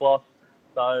Duclos.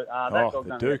 So that dog's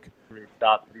only had career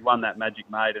starts, but he won that Magic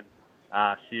Maiden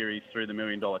series through the $1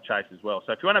 Million Chase as well.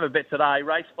 So if you want to have a bet today,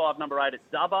 race 5, number 8 at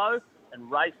Dubbo, and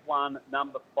race 1,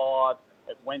 number 5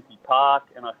 at Wenty Park.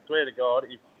 And I swear to God,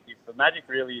 if if the magic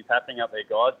really is happening up there,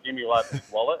 guys, Jimmy will open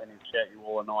his wallet and he'll shout you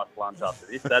all a nice lunch after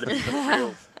this. That'd be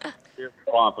the real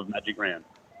triumph of Magic Round.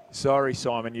 Sorry,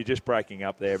 Simon, you're just breaking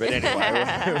up there. But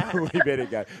anyway, we better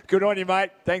go. Good on you,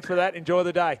 mate. Thanks for that. Enjoy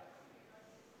the day.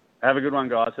 Have a good one,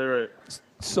 guys.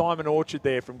 Simon Orchard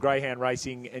there from Greyhound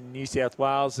Racing in New South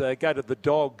Wales. Go to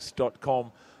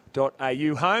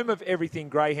thedogs.com.au, home of everything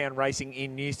Greyhound Racing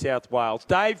in New South Wales.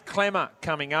 Dave Clemmer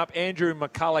coming up, Andrew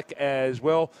McCulloch as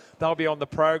well. They'll be on the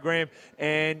program.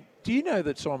 And do you know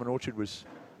that Simon Orchard was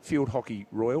field hockey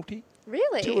royalty?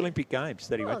 Really? 2 Olympic Games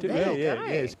that he went to. there you go.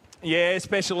 Yes. Yeah,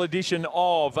 special edition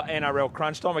of NRL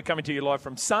Crunch Time. We're coming to you live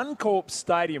from Suncorp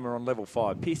Stadium. We're on level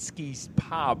 5. Pisky's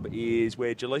Pub is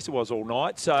where Jaleesa was all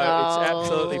night, so it's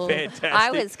absolutely fantastic. I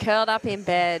was curled up in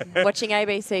bed watching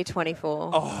ABC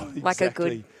 24. Oh, exactly. Like a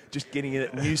good... Just getting in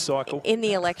that news cycle. In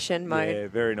the election mode. Yeah,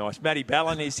 very nice. Maddie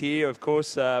Ballon is here, of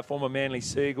course, former Manly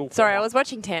Seagull. Sorry, I was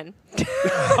watching 10. Careful.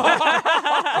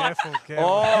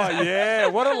 Oh, yeah.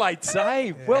 What a late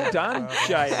save. Yeah. Well done,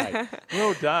 J.A.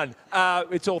 Well done.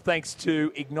 It's all thanks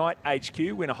to Ignite HQ.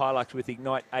 Win a Hilux with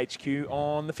Ignite HQ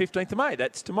on the 15th of May.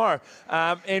 That's tomorrow.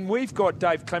 And we've got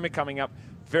Dave Clemmer coming up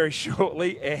very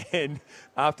shortly, and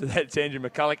after that it's Andrew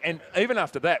McCulloch, and even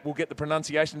after that we'll get the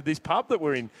pronunciation of this pub that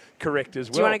we're in correct as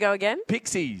well. Do you want to go again?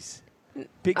 Pixies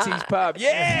Pub.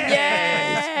 Yes!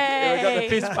 Yeah, we've got the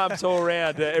fist bumps all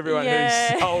around everyone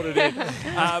who's sold it in.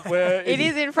 It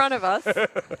is in front of us.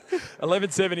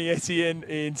 1170 SEN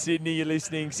in Sydney, you're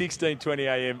listening, 1620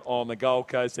 AM on the Gold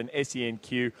Coast, and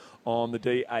SENQ on the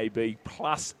DAB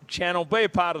Plus channel. Be a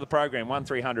part of the program,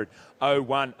 1300 01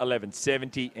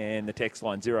 1170, and the text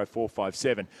line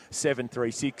 0457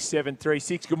 736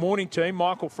 736. Good morning, team.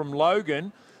 Michael from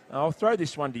Logan. I'll throw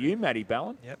this one to you, Matty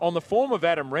Ballon. Yep. On the form of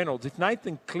Adam Reynolds, if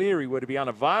Nathan Cleary were to be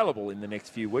unavailable in the next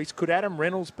few weeks, could Adam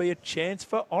Reynolds be a chance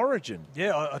for Origin?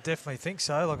 Yeah, I definitely think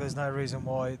so. Like, there's no reason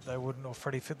why they wouldn't, or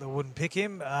Freddie Fittler wouldn't pick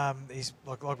him. He's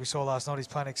like we saw last night, he's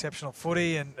playing exceptional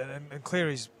footy, and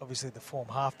Cleary's obviously the form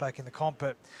halfback in the comp,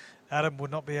 but Adam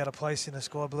would not be out of place in the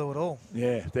sky blue at all.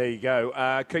 Yeah, there you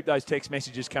go. Keep those text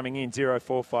messages coming in,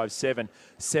 0457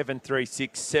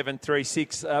 736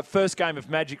 736. First game of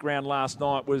Magic Round last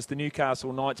night was the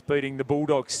Newcastle Knights beating the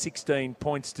Bulldogs 16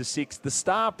 points to 6. The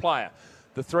star player,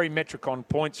 the 3 Metricon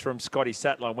points from Scotty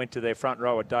Sattler, went to their front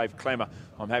rower, Dave Clemmer.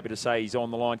 I'm happy to say he's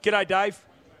on the line. G'day, Dave.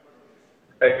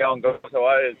 Hey, how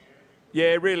are you?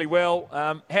 Yeah, really well.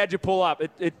 How'd you pull up?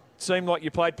 It seemed like you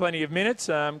played plenty of minutes,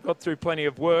 got through plenty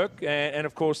of work, and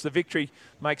of course the victory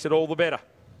makes it all the better.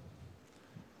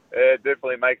 Yeah, it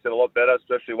definitely makes it a lot better,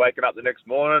 especially waking up the next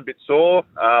morning a bit sore.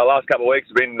 Last couple of weeks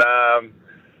have been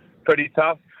pretty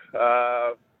tough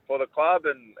for the club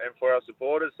and for our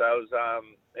supporters, so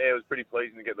it was pretty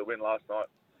pleasing to get the win last night.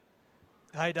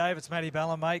 Hey Dave, it's Matty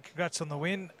Ballon, mate. Congrats on the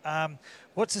win.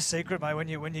 What's the secret, mate? When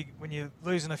you're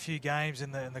losing a few games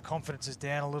and the confidence is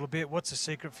down a little bit, what's the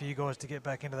secret for you guys to get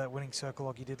back into that winning circle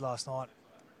like you did last night?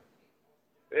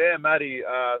 Yeah, Matty,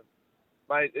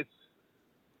 mate,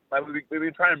 we've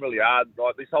been training really hard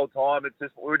like this whole time. It's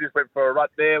just we just went for a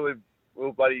rut there. We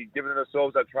were bloody giving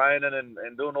ourselves our training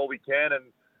and doing all we can,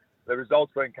 and the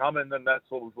results weren't coming, and that's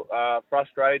what was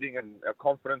frustrating, and our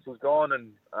confidence was gone,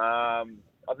 and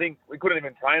I think we couldn't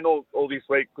even train all this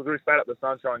week because we stayed up the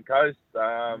Sunshine Coast.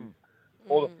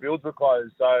 All the fields were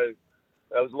closed, so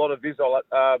there was a lot of visual,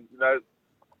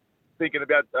 thinking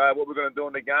about what we're going to do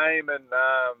in the game and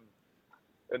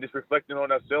just reflecting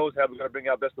on ourselves, how we're going to bring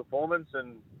our best performance.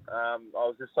 And I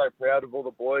was just so proud of all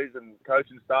the boys and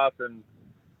coaching staff, and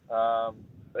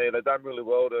they've done really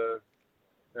well to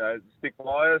stick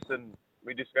by us, and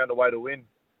we just found a way to win.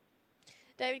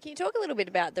 David, can you talk a little bit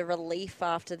about the relief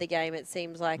after the game? It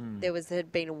seems like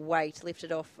had been a weight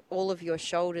lifted off all of your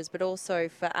shoulders, but also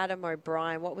for Adam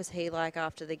O'Brien, what was he like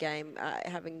after the game,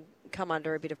 having come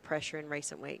under a bit of pressure in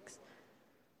recent weeks?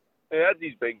 Yeah,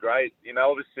 he's been great.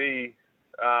 Obviously,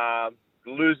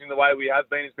 losing the way we have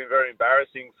been has been very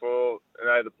embarrassing for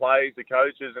the players, the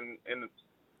coaches, and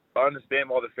I understand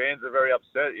why the fans are very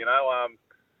upset.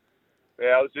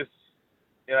 I was just.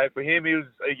 For him, you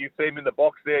see him in the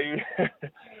box there.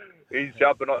 He's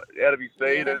jumping out of his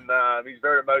seat, and he's a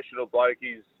very emotional bloke.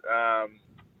 He's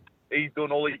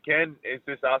doing all he can. It's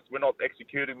just us. We're not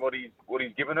executing what he's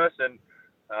given us, and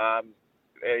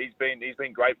he's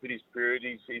been great for this period.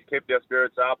 He's kept our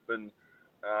spirits up, and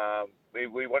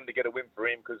we wanted to get a win for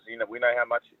him because we know how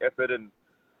much effort and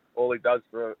all he does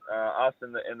for us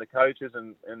and the coaches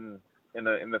and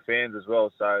the fans as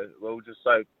well. So we're just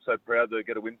so proud to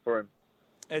get a win for him.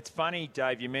 It's funny,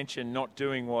 Dave, you mentioned not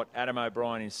doing what Adam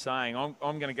O'Brien is saying. I'm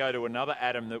going to go to another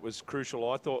Adam that was crucial,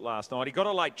 I thought, last night. He got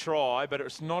a late try, but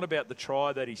it's not about the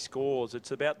try that he scores.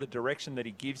 It's about the direction that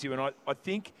he gives you. And I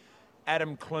think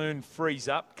Adam Clune frees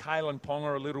up Kalen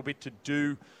Ponga a little bit to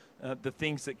do the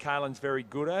things that Kalen's very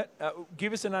good at.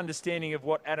 Give us an understanding of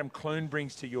what Adam Clune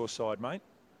brings to your side, mate.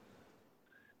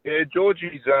 Yeah,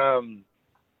 Georgie's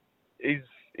obviously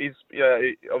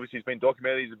he's been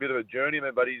documented. He's a bit of a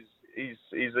journeyman, but he's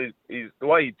the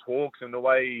way he talks and the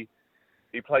way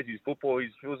he plays his football. He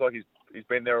feels like he's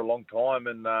been there a long time,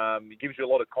 and he gives you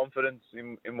a lot of confidence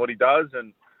in what he does.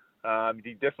 And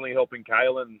he's definitely helping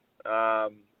Kalen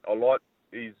a lot.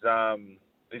 He's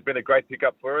been a great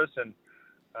pickup for us, and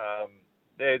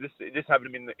just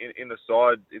having him in the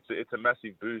side, it's a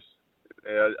massive boost.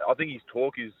 I think his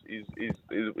talk is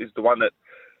the one that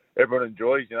everyone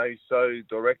enjoys. You know, he's so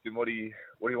direct in what he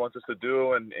wants us to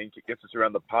do, and gets us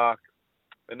around the park,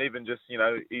 and even just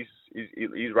his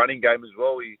running game as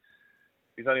well.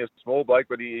 He's only a small bloke,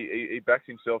 but he backs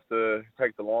himself to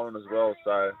take the line as well.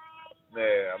 So I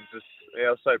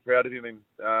was so proud of him in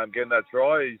getting that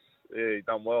try. He's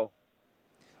done well.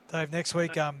 Dave, next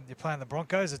week you're playing the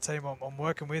Broncos, a team I'm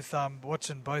working with,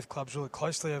 watching both clubs really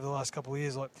closely over the last couple of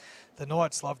years. Like the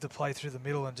Knights love to play through the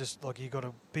middle, and just like you got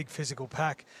a big physical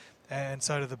pack, and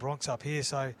so do the Bronx up here.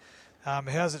 So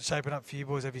how's it shaping up for you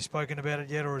boys? Have you spoken about it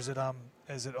yet, or is it on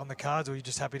the cards, or are you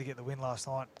just happy to get the win last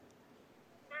night?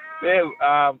 Yeah,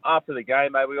 after the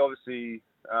game, mate, we obviously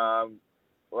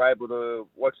were able to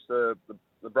watch the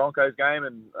Broncos game,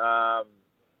 and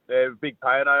they're a big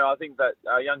payer. I think that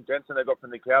young Jensen they got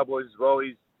from the Cowboys as well,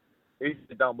 he's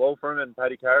done well for him, and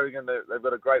Paddy Carrigan, they've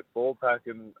got a great forward pack,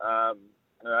 and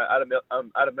Adam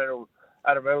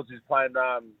Reynolds is playing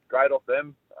great off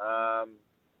them,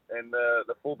 and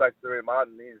the fullback Terry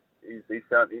Martin, he's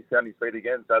found his feet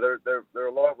again. So they're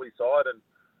a lively side, and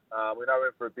we know we're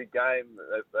in for a big game.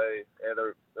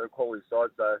 They're a quality side,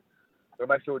 so we'll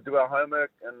make sure we do our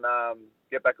homework and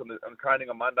get back on training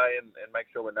on Monday and make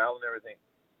sure we're nailing everything.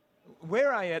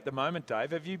 Where are you at the moment,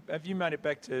 Dave? Have you made it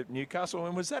back to Newcastle?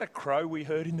 And was that a crow we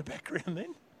heard in the background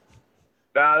then?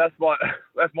 No,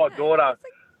 that's my daughter.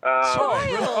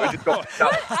 Child. We just got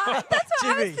That's what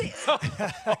Jimmy. it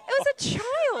was a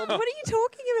child. What are you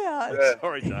talking about? Yeah.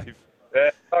 Sorry, Dave. Yeah,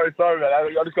 sorry about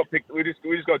that. I just got picked. We just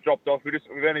got dropped off.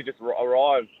 We've only just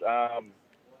arrived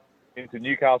into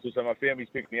Newcastle, so my family's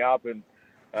picked me up, and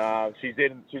she's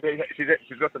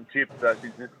got some chips, so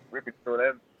she's just ripping through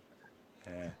them.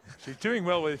 Yeah. She's doing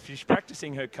well if she's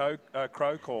practicing her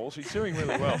crow call. She's doing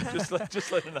really well. Just let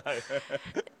her know.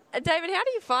 David, how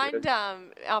do you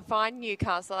find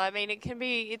Newcastle? I mean,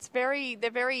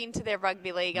 they're very into their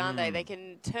rugby league, aren't they? They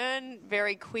can turn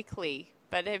very quickly.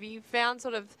 But have you found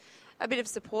sort of a bit of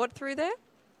support through there?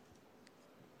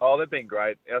 Oh, they've been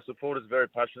great. Our supporters are very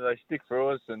passionate. They stick through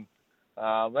us, and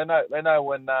they know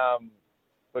when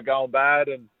we're going bad,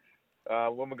 and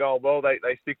when we're going well,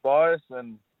 they stick by us.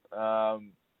 And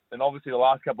obviously the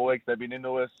last couple of weeks they've been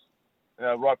into us,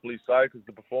 rightfully so, because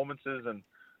the performances, and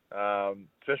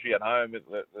especially at home,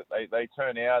 they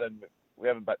turn out, and we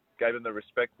haven't gave them the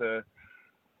respect to,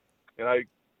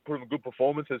 put in good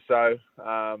performances. So,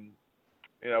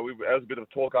 there was a bit of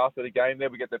talk after the game there.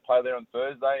 We get to play there on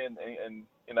Thursday, and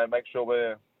make sure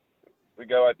we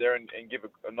go out there and give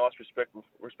a nice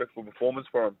respectful performance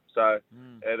for them. So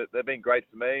they've been great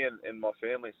for me and my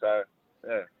family. So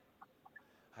yeah.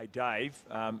 Hey Dave,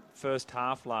 first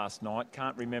half last night.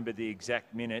 Can't remember the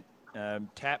exact minute.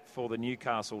 Tap for the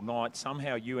Newcastle Knights.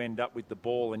 Somehow you end up with the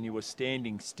ball and you were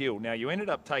standing still. Now, you ended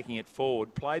up taking it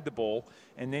forward, played the ball,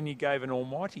 and then you gave an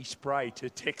almighty spray to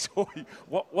Tex Hoy.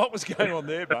 What was going on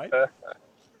there, mate?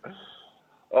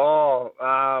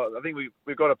 I think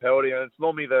we got a penalty, and it's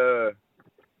normally the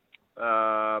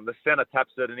centre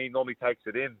taps it, and he normally takes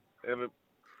it in.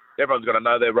 Everyone's got to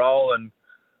know their role, and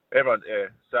everyone, yeah.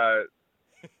 So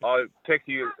I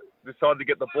decided to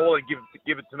get the ball and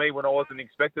give it to me when I wasn't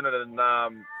expecting it, and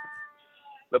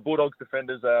the Bulldogs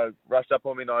defenders rushed up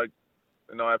on me, and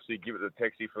I absolutely give it to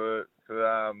Texie for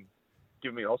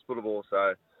giving me a hospital ball.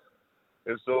 So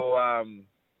it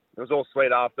was all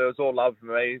sweet after. It was all love for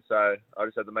me. So I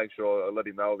just had to make sure I let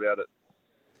him know about it.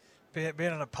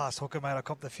 Being on a past hooker, mate, I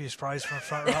copped a few sprays from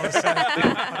front row. So I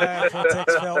know how poor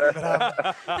Tex felt, but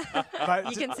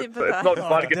mate, you can sympathise. It's not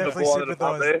fun to get the ball under the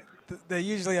pump there. They're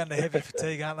usually under heavy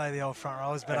fatigue, aren't they, the old front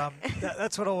rowers? But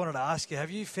that's what I wanted to ask you.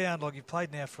 Have you found, you've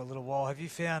played now for a little while, have you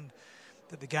found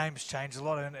that the game's changed a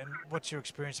lot, and what's your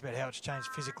experience about how it's changed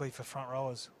physically for front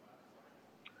rowers?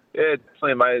 Yeah,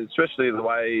 definitely, mate. Especially the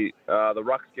way the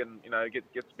rucks get a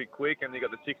bit quick, and you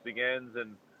got the six agains,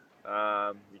 and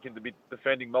you can be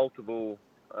defending multiple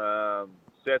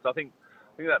sets. I think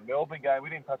that Melbourne game, we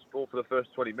didn't touch the ball for the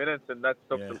first 20 minutes, and that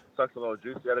sucks a lot of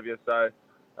juice out of you. So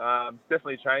it's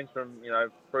definitely changed from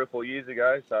 3 or 4 years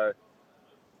ago. So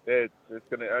yeah, it's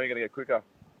only going to get quicker.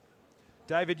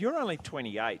 David, you're only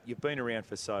 28. You've been around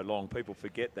for so long. People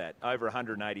forget that. Over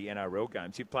 180 NRL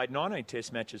games. You've played 19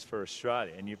 Test matches for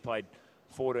Australia, and you've played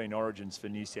 14 Origins for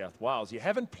New South Wales. You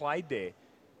haven't played there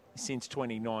since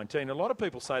 2019. A lot of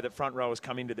people say that front rowers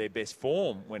come into their best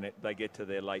form when they get to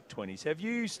their late 20s. Have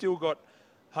you still got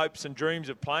hopes and dreams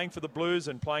of playing for the Blues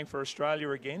and playing for Australia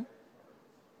again?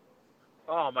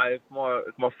 Oh, mate,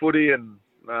 it's my footy, and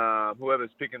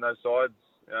whoever's picking those sides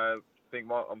think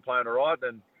I'm playing all right,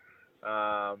 and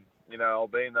I'll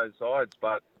be in those sides.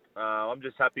 But I'm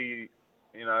just happy,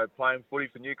 playing footy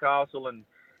for Newcastle and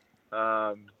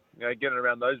getting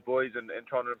around those boys and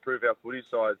trying to improve our footy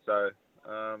side. So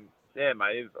yeah,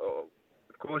 mate.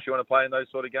 Of course, you want to play in those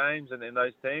sort of games and in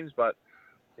those teams, but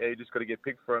yeah, you just got to get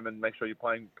picked for them and make sure you're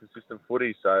playing consistent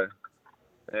footy. So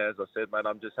yeah, as I said, mate,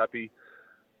 I'm just happy,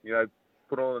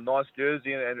 put on a nice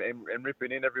jersey and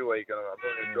ripping in every week. And I'm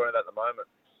really enjoying that at the moment.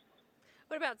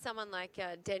 What about someone like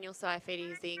Daniel Saifiti,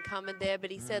 who's the incumbent there?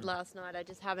 But he said last night, I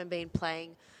just haven't been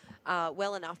playing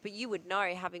well enough. But you would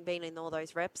know, having been in all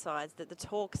those rep sides, that the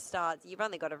talk starts. You've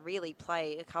only got to really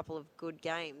play a couple of good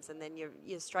games, and then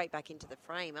you're straight back into the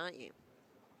frame, aren't you?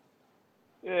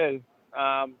 Yeah,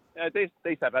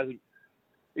 D-Sap hasn't.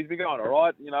 He's been going all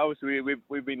right. Obviously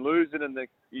we've been losing, and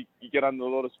you get under a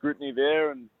lot of scrutiny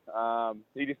there, and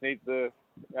he just needs to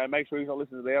make sure he's not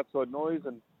listening to the outside noise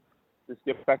and just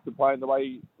get back to playing the way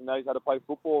he knows how to play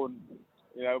football. And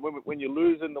when you're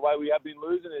losing the way we have been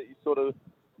losing, you sort of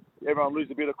everyone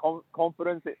loses a bit of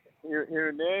confidence here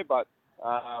and there. But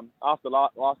after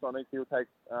last night, he'll take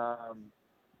a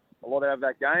lot out of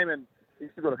that game, and he's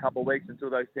still got a couple of weeks until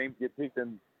those teams get picked.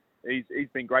 And he's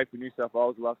been great for New South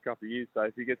Wales the last couple of years. So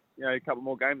if he gets a couple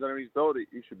more games under his belt,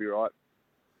 he should be right.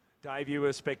 Dave, you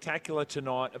were spectacular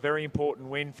tonight. A very important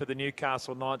win for the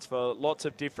Newcastle Knights for lots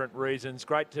of different reasons.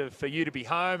 Great for you to be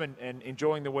home and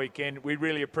enjoying the weekend. We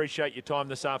really appreciate your time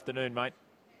this afternoon, mate.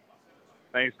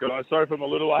 Thanks, guys. Sorry for my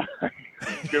little one.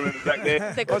 back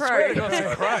there. The crow. I swear to God,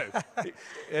 it's a crow.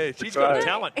 Yeah, she's got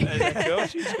talent. That girl,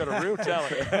 she's got a real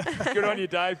talent. Good on you,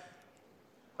 Dave.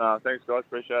 Thanks, guys.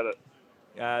 Appreciate it.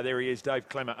 There he is, Dave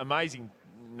Klemmer. Amazing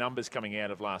numbers coming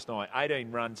out of last night. 18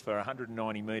 runs for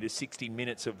 190 metres, 60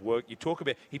 minutes of work. You talk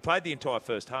about, he played the entire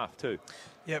first half too.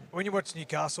 Yeah, when you watch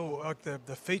Newcastle, like the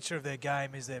feature of their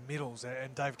game is their middles,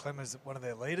 and Dave Klemmer's one of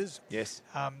their leaders. Yes.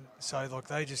 So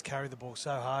they just carry the ball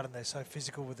so hard, and they're so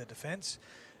physical with their defence.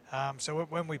 So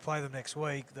when we play them next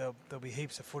week, there'll be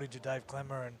heaps of footage of Dave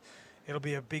Klemmer, and it'll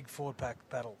be a big forward pack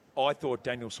battle. I thought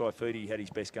Daniel Saifiti had his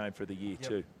best game for the year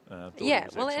too. Yeah,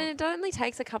 well, and it only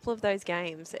takes a couple of those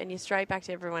games, and you're straight back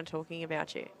to everyone talking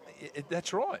about you.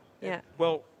 That's right. Yeah.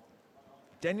 Well,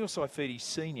 Daniel Saifiti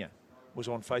Senior was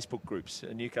on Facebook groups,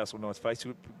 Newcastle Knights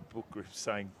Facebook groups,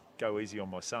 saying, "Go easy on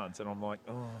my sons," and I'm like,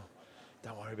 "Oh,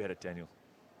 don't worry about it, Daniel.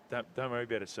 Don't worry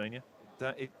about it, Senior."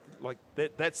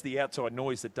 That's the outside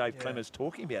noise that Dave Klemmer's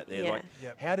talking about there.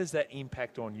 Yeah. How does that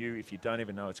impact on you if you don't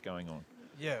even know what's going on?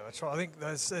 Yeah, that's right. I think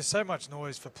there's so much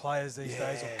noise for players these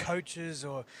days, or coaches,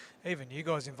 or even you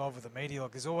guys involved with the media.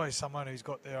 Like, there's always someone who's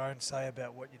got their own say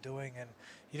about what you're doing, and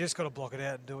you just got to block it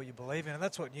out and do what you believe in. And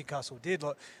that's what Newcastle did.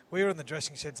 Like, we were in the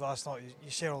dressing sheds last night.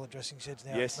 You share all the dressing sheds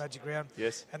now at Magic Round.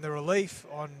 Yes. And the relief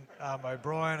on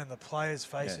O'Brien and the players'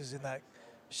 faces in that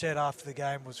shed after the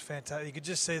game was fantastic. You could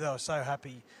just see they were so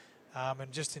happy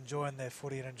and just enjoying their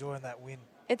footy and enjoying that win.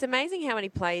 It's amazing how many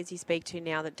players you speak to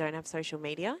now that don't have social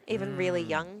media, even really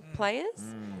young players.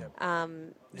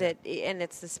 And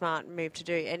it's the smart move to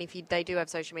do. And if they do have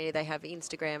social media, they have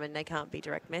Instagram and they can't be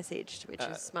direct messaged, which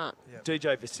is smart.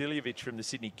 DJ Vasiljevic from the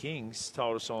Sydney Kings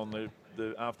told us on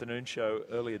the afternoon show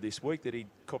earlier this week that he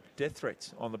copped death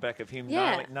threats on the back of him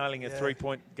nailing a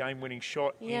 3-point game-winning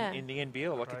shot in the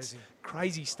NBL. Like, it's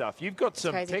crazy stuff. You've got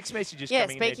some text messages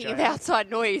coming in there, speaking of outside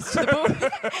noise to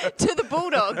the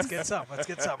Bulldogs. Let's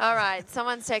get some. All right,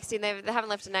 someone's texting. They haven't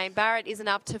left a name. Barrett isn't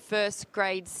up to first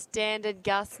grade standard.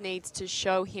 Gus needs to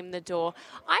show him the door.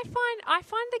 I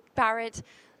find that Barrett,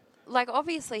 like,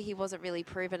 obviously he wasn't really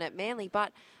proven at Manly,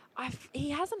 but he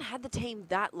hasn't had the team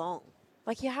that long.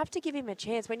 Like, you have to give him a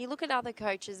chance. When you look at other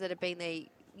coaches that have been there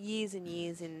years and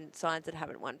years in sides that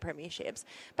haven't won premierships,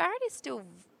 Barrett is still,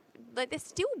 they're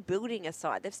still building a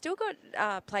side. They've still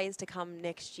got players to come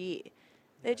next year.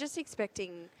 They're just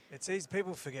expecting... It's easy.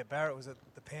 People forget Barrett was at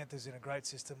the Panthers in a great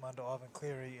system under Ivan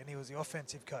Cleary, and he was the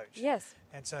offensive coach. Yes.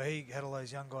 And so he had all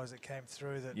those young guys that came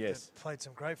through that played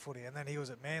some great footy. And then he was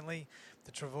at Manly.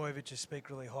 The Travojeviches speak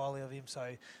really highly of him.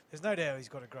 So there's no doubt he's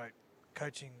got a great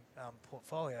coaching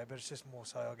portfolio, but it's just more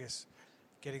so, I guess,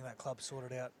 getting that club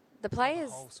sorted out. The players,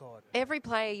 the whole side. every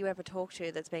player you ever talk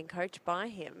to that's been coached by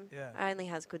him only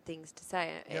has good things to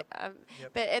say.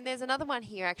 And there's another one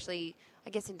here, actually, I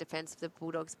guess in defence of the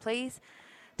Bulldogs. Please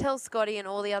tell Scotty and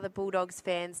all the other Bulldogs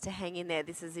fans to hang in there.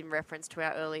 This is in reference to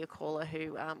our earlier caller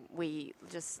who we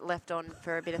just left on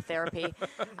for a bit of therapy.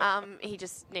 He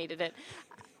just needed it.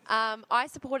 I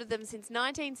supported them since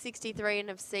 1963 and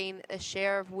have seen a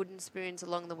share of wooden spoons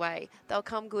along the way. They'll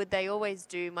come good, they always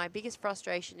do. My biggest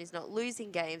frustration is not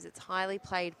losing games. It's highly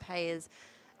paid players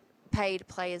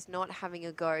not having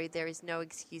a go. There is no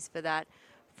excuse for that.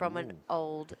 From an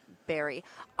old Berry.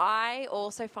 I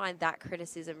also find that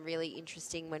criticism really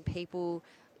interesting when people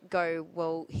go,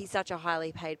 well, he's such a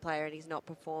highly paid player and he's not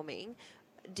performing.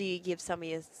 Do you give some of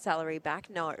your salary back?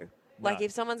 No. Like,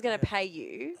 if someone's going to pay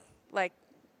you, like...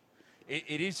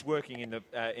 It is working in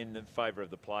the favour of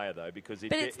the player, though, because...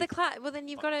 But it's the club. Well, then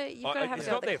you've got to have it's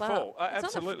it at the not their club. fault. It's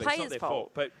Absolutely, not it's not their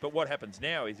fault. But what happens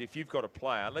now is if you've got a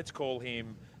player, let's call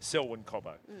him Selwyn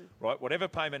Cobbo, right? Whatever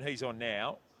payment he's on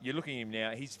now, you're looking at him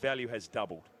now, his value has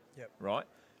doubled, right?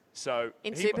 So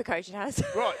in Supercoach it has.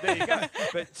 Right, there you go.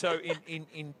 But so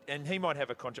and he might have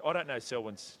a contract. I don't know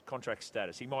Selwyn's contract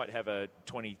status. He might have a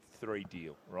 23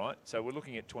 deal, right? So we're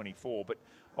looking at 24. But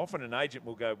often an agent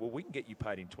will go, well, we can get you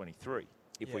paid in 23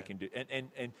 if we can do.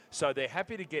 And so they're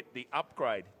happy to get the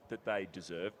upgrade that they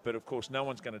deserve. But of course, no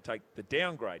one's going to take the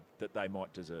downgrade that they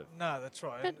might deserve. No, that's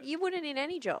right. But you wouldn't in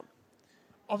any job.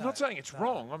 I'm not saying it's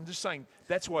wrong. I'm just saying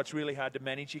that's why it's really hard to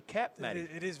manage your cap, Matty.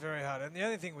 It is very hard. And the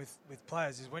only thing with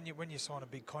players is when you sign a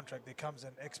big contract, there comes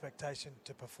an expectation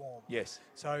to perform. Yes.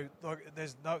 So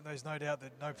there's no doubt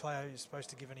that no player is supposed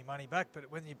to give any money back. But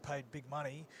when you paid big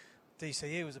money,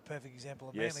 DCE was a perfect example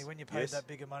of Manly. When you paid that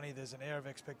bigger money, there's an air of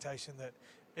expectation that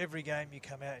every game you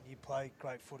come out and you play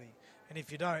great footy. And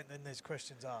if you don't, then there's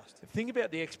questions asked. Think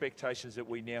about the expectations that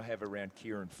we now have around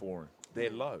Kieran Foran. They're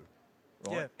low.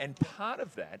 Right? Yeah. And part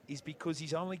of that is because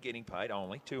he's only getting paid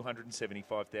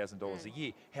 $275,000 a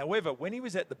year. However, when he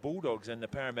was at the Bulldogs and the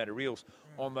Parramatta Eels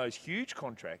on those huge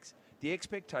contracts, the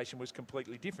expectation was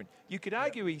completely different. You could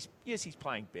argue he's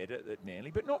playing better at Manly,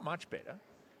 but not much better.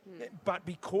 But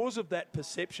because of that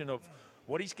perception of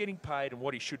what he's getting paid and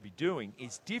what he should be doing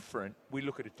is different, we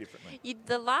look at it differently.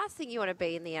 The last thing you want to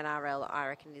be in the NRL, I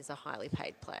reckon, is a highly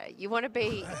paid player. You want to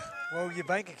be... well, your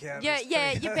bank account. Yeah,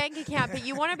 your bank account. But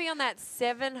you want to be on that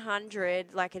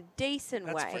 700, like a decent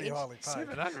wage. That's pretty highly paid.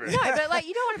 700? No, but like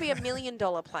you don't want to be $1 million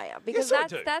player because Yes, I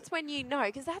do. that's when you know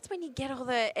because that's when you get all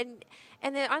the and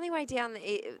the only way down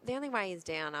the only way is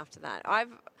down after that. I've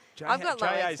got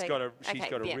low she's got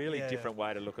a really different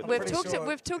way to look at it.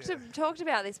 We've talked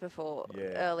about this before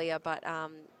earlier, but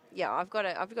I've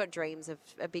got dreams of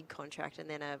a big contract and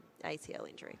then a ACL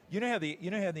injury. You know how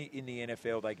in the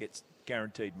NFL they get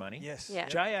guaranteed money? Yes. Yeah.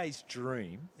 JA's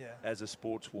dream as a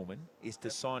sportswoman is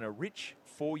to sign a rich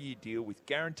 4-year deal with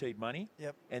guaranteed money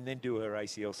and then do her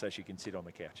ACL so she can sit on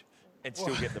the couch and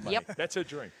still get the money. Yep. That's her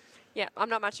dream. Yeah, I'm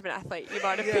not much of an athlete. You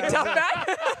might have picked up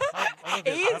that.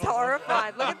 He is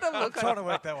horrified. Look at the look. I'm trying to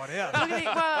work that one out. Look at it.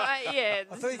 Well, I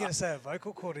thought you were going to say a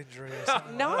vocal cord injury or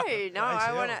something. No, like that.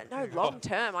 I want to long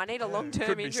term. I need a long term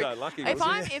Couldn't injury. be so lucky.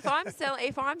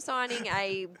 If I'm signing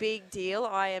a big deal,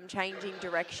 I am changing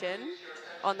direction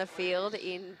on the field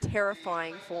in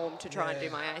terrifying form to try and do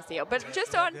my ACL. But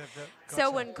just on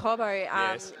Selwyn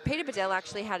Cobbo, Peter Bedell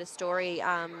actually had a story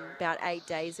about 8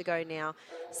 days ago now.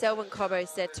 Selwyn Cobbo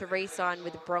set to re-sign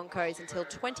with the Broncos until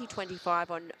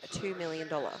 2025 on a $2 million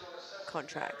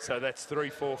contract. So that's 3,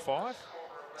 4, 5.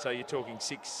 So you're talking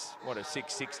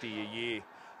 $660 a year.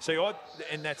 See,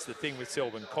 and that's the thing with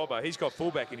Selwyn Cobbo. He's got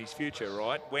fullback in his future,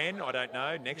 right? When? I don't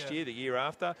know. Next year, the year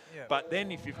after. Yeah. But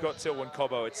then if you've got Selwyn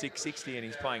Cobbo at 660 and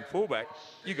he's playing fullback,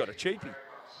 you've got a cheapie.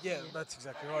 Yeah, that's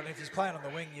exactly right. And if he's playing on the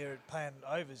wing, you're playing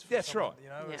overs. For That's someone, right. You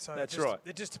know? Yeah. So That's right. right.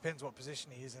 It just depends what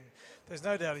position he is. And there's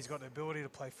no doubt he's got the ability to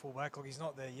play fullback. Look, he's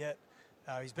not there yet.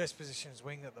 His best position is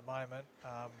wing at the moment.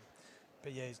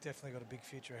 But yeah, he's definitely got a big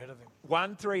future ahead of him.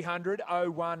 1300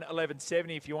 01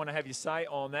 1170 if you want to have your say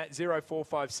on that.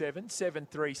 0457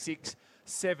 736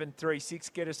 736.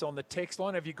 Get us on the text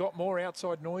line. Have you got more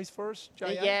outside noise for us, JA?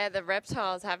 Yeah, the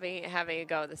Reptiles having a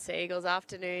go at the Seagulls.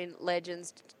 Afternoon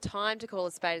legends. Time to call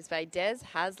a spade a spade. Des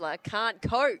Hasler can't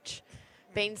coach.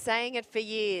 Been saying it for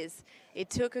years. It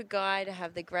took a guy to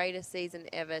have the greatest season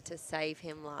ever to save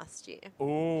him last year.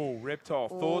 Oh, Reptile.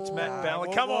 Thoughts, Matt Ballard?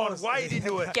 What Come on, was- wade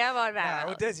into it. Come on, Matt.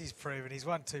 Well, Desi's proven. He's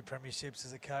won 2 premierships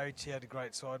as a coach. He had a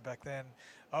great side back then.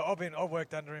 I've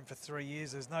worked under him for 3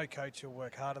 years. There's no coach who'll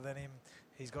work harder than him.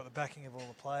 He's got the backing of all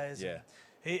the players. Yeah.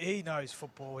 He knows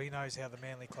football. He knows how the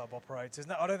Manly club operates.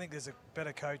 I don't think there's a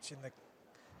better coach in the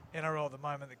NRL at the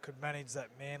moment that could manage that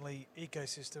Manly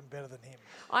ecosystem better than him.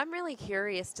 I'm really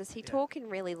curious. Does he talk in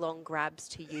really long grabs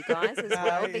to you guys as No,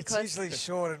 well? it's usually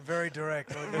short and very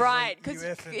direct. Like, Right, you because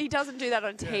effing- he doesn't do that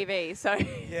on TV. So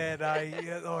Yeah,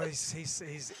 no,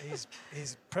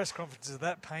 his press conferences are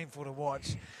that painful to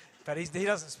watch. But he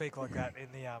doesn't speak like that in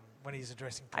the when he's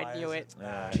addressing players. I knew it.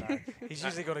 No. He's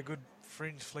usually got a good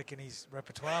fringe flick in his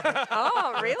repertoire. but-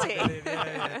 Oh, really?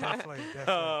 yeah, definitely.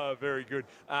 Oh, very good.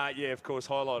 Yeah, of course,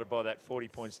 highlighted by that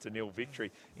 40-0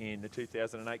 victory in the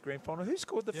 2008 Grand Final. Who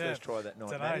scored the first try that night?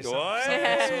 Dunno, Matty? some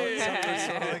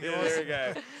sort of thing it was. There we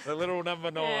go. The little number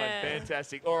 9. Yeah.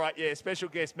 Fantastic. All right, yeah, special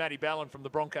guest Matty Ballon from the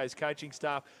Broncos coaching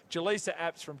staff, Jaleesa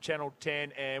Apps from Channel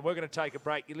 10, and we're going to take a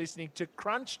break. You're listening to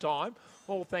Crunch Time,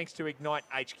 all thanks to Ignite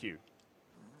HQ.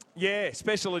 Yeah,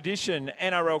 special edition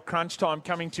NRL Crunch Time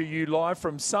coming to you live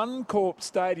from Suncorp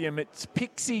Stadium. It's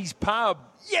Pixie's Pub.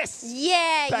 Yes!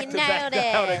 Yeah, Back you to back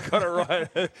nailed now, it. they got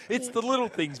it right. It's the little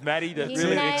things, Matty, that You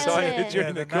really nailed excited it. during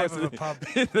Yeah, the the name course of the pub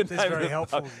the is name very of the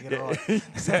helpful pub. to get it Yeah,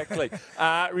 exactly.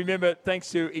 Remember, thanks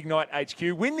to Ignite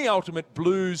HQ, win the ultimate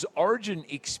Blues Origin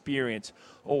experience.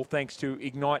 All thanks to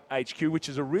Ignite HQ, which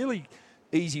is a really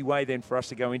easy way then for us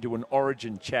to go into an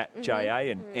Origin chat, JA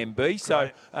and MB. So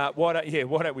why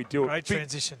don't we do it? Great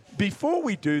transition. Before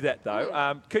we do that,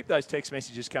 though, keep those text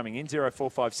messages coming in,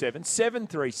 0457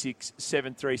 736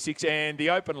 736, and the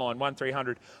open line,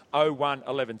 1300 01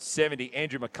 1170.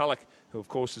 Andrew McCulloch, who, of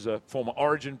course, is a former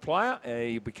Origin player,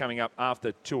 he'll be coming up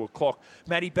after 2 o'clock.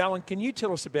 Matty Ballon, can you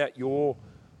tell us about your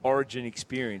Origin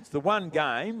experience? The one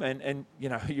game, and you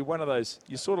know, you're one of those,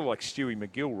 you're sort of like Stewie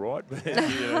McGill, right?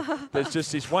 You know, there's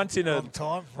just this once in a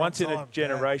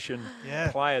generation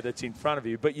player that's in front of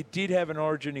you, but you did have an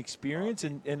Origin experience,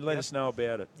 and let us know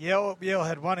about it. Yeah, I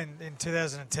had one in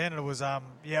 2010. It was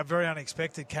very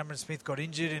unexpected. Cameron Smith got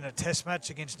injured in a test match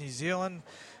against New Zealand.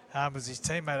 It was his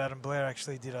teammate Adam Blair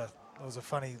actually did it was a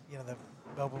funny, the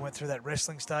Melbourne went through that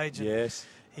wrestling stage, and yes,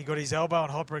 he got his elbow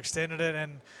and Hopper extended it,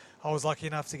 and I was lucky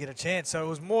enough to get a chance. So it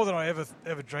was more than I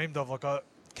ever dreamed of.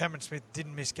 Cameron Smith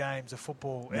didn't miss games of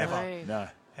football ever. No.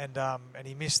 And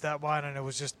he missed that one, and it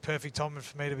was just perfect timing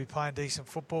for me to be playing decent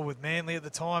football with Manly at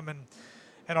the time.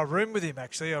 And I roomed with him,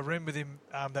 actually. I roomed with him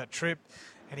that trip,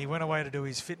 and he went away to do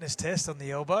his fitness test on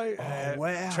the elbow.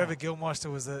 Wow. Trevor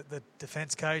Gilmeister was the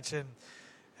defence coach, and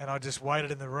I just waited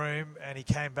in the room, and he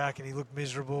came back, and he looked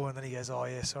miserable, and then he goes, "Oh,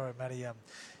 yeah, sorry, Matty, I'm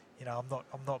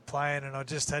not playing," and I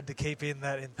just had to keep in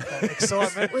that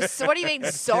excitement. So what do you mean,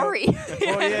 sorry?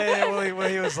 Well,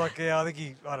 he was like, I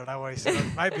don't know what he said.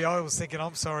 Maybe I was thinking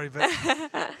I'm sorry, but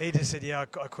he just said, I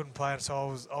couldn't play, and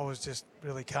so I was just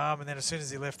really calm. And then as soon as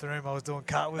he left the room, I was doing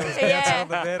cartwheels bouncing on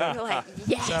the bed. You're like,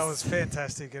 yes. So it was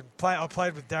fantastic. And I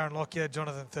played with Darren Lockyer,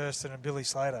 Jonathan Thurston, and Billy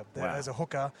Slater. Wow. As a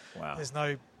hooker, Wow. there's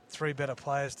no 3 better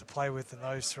players to play with than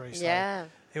those 3. So Yeah.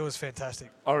 it was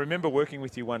fantastic. I remember working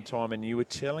with you one time, and you were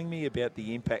telling me about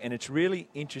the impact, and it's really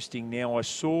interesting now. I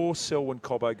saw Selwyn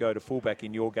Cobbo go to fullback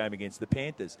in your game against the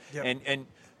Panthers, Yep. and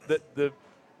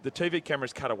the TV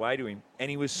cameras cut away to him, and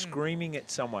he was screaming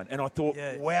at someone, and I thought,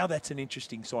 wow, that's an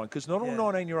interesting sign, because not all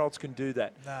 19-year-olds can do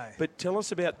that. No. But tell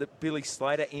us about the Billy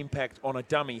Slater impact on a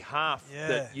dummy half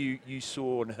that you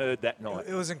saw and heard that night.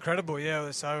 It was incredible, yeah.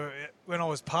 So when I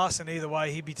was passing either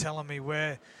way, he'd be telling me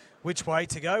which way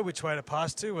to go, which way to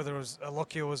pass to, whether it was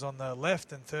Lockyer was on the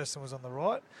left and Thurston was on the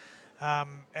right.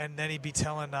 And then he'd be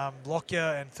telling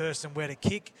Lockyer and Thurston where to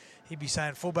kick. He'd be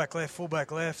saying fullback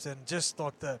left, and just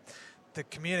like the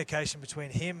communication between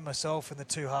him, myself, and the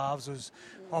 2 halves was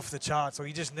off the charts. So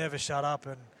he just never shut up,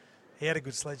 and he had a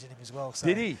good sledge in him as well. So,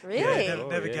 Did he? Really? Yeah,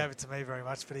 never gave it to me very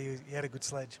much, but he had a good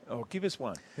sledge. Oh, give us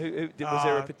one. Was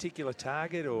there a particular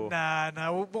target, or?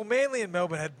 No. Well, Manly and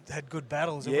Melbourne had good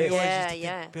battles. And Yes. we always used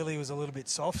to think Billy was a little bit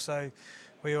soft, so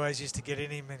we always used to get in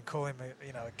him and call him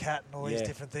a cat and all these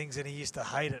different things, and he used to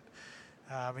hate it.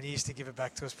 And he used to give it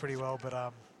back to us pretty well, but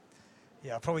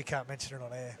I probably can't mention it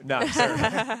on air. No,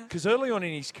 because early on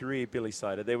in his career, Billy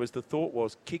Slater, there was the thought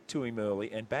was kick to him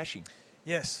early and bash him.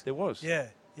 Yes. There was.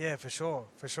 Yeah, for sure.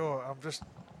 I'm just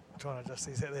trying to adjust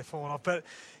these out. They're falling off. But,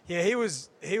 yeah, he was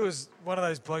one of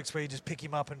those blokes where you just pick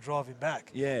him up and drive him back.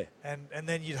 Yeah. And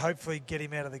then you'd hopefully get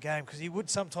him out of the game, because he would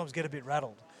sometimes get a bit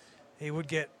rattled. He would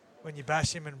get, when you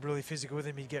bash him and really physical with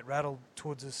him, he'd get rattled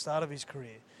towards the start of his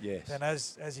career. Yes. And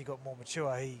as he got more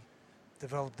mature, he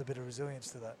developed a bit of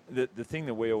resilience to that. The thing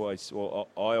that we always, or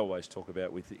I always talk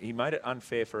about with, he made it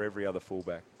unfair for every other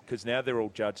fullback because now they're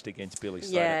all judged against Billy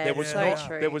Slater. Yeah,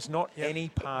 There was not any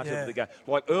part of the game.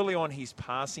 Like early on, his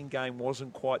passing game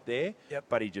wasn't quite there,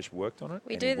 but he just worked on it,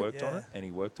 and he worked on it, and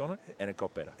he worked on it, and it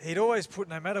got better. He'd always put,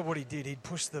 no matter what he did, he'd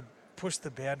push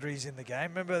the boundaries in the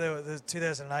game. Remember, the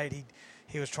 2008,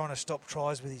 he was trying to stop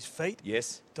tries with his feet.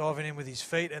 Yes. Diving in with his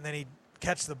feet, and then he'd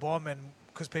catch the bomb, and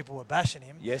because people were bashing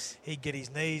him, yes, he'd get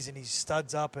his knees and his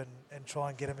studs up and try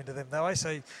and get him into them that way.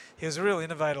 So he was a real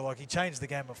innovator. Like, he changed the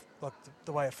game of like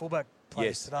the way a fullback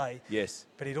plays today. Yes.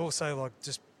 But he'd also like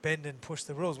just bend and push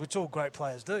the rules, which all great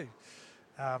players do.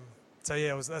 So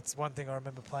yeah, that's one thing I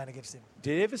remember playing against him.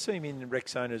 Did you ever see him in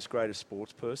Rexona's Greatest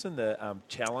Sports Person, the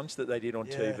challenge that they did on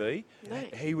TV? No.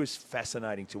 He was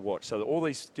fascinating to watch. So all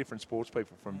these different sports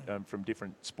people from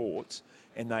different sports,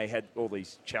 and they had all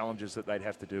these challenges that they'd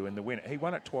have to do, and the winner, he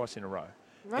won it twice in a row.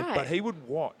 Right. But he would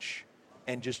watch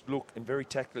and just look and very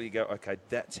tactically go, okay,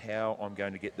 that's how I'm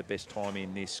going to get the best time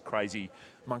in this crazy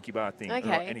monkey bar thing.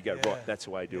 Okay. And he'd go, right, that's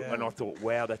the way to do it. And I thought,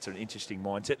 wow, that's an interesting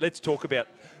mindset. Let's talk about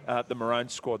the Maroon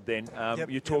squad then.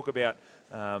 You talk about,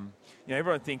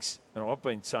 everyone thinks, and I've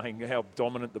been saying how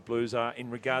dominant the Blues are in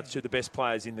regards to the best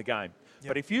players in the game.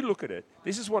 But if you look at it,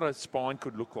 this is what a spine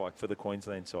could look like for the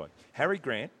Queensland side. Harry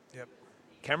Grant,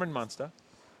 Cameron Munster,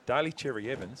 Daly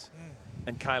Cherry Evans,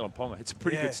 and Kalen Ponga. It's a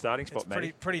pretty good starting spot,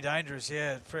 Matty. Pretty dangerous,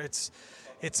 yeah.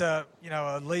 It's a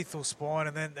a lethal spine,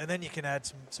 and then you can add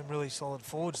some really solid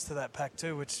forwards to that pack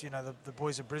too, which the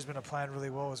boys of Brisbane are playing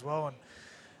really well as well,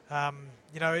 and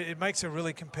it makes a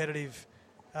really competitive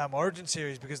Origin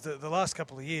series because the last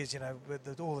couple of years,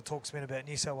 all the talk's been about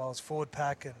New South Wales forward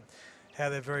pack and how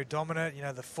they're very dominant.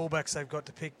 The fullbacks they've got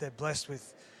to pick, they're blessed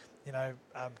with,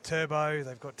 Turbo,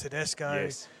 they've got Tedesco.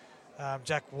 Yes.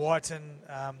 Jack Whiten.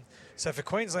 So for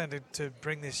Queensland to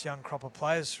bring this young crop of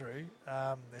players through,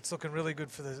 it's looking really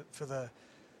good for the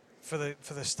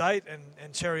state.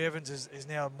 And Cherry Evans is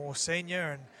now more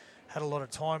senior and had a lot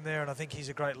of time there, and I think he's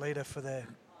a great leader for their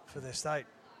state.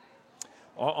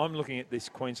 I'm looking at this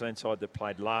Queensland side that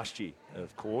played last year,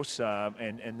 of course,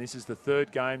 and this is the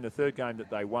third game that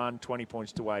they won, 20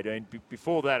 points to 18.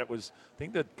 Before that, it was, I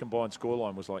think the combined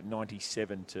scoreline was like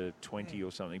 97 to 20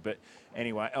 or something. But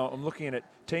anyway, I'm looking at it.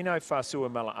 Tino Fasua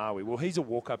Malaawi. Well, he's a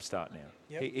walk-up start now.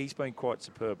 Yep. He's been quite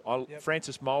superb.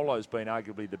 Francis Molo's been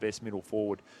arguably the best middle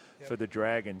forward for the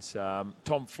Dragons. Tom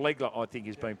Flegler, I think,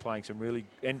 has been playing some really...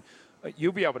 and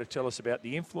you'll be able to tell us about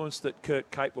the influence that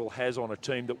Kurt Capewell has on a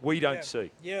team that we don't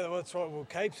see. Yeah, well, that's right. Well,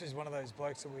 Capes is one of those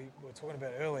blokes that we were talking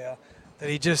about earlier, that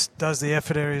he just does the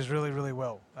effort areas really, really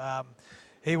well.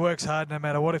 He works hard no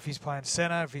matter what, if he's playing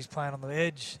centre, if he's playing on the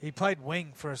edge. He played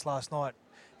wing for us last night.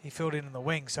 He filled in the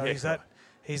wing, so he's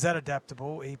that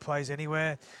adaptable. He plays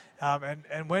anywhere.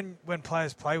 And when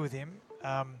players play with him,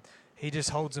 he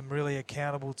just holds them really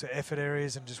accountable to effort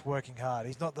areas and just working hard.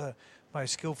 He's not the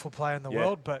most skillful player in the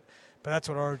world, but that's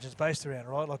what Origin's based around,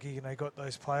 right? Like, got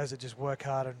those players that just work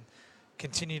hard and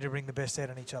continue to bring the best out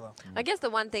in each other. I guess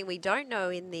the one thing we don't know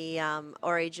in the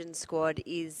Origin squad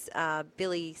is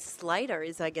Billy Slater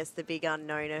is, I guess, the big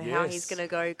unknown of how he's going to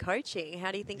go coaching.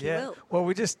 How do you think he will? Well,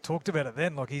 we just talked about it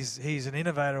then. Like, he's an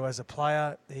innovator as a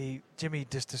player. Jimmy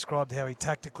just described how he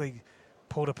tactically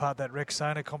pulled apart that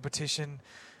Rexona competition.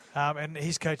 And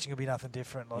his coaching will be nothing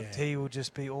different. Like, he will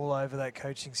just be all over that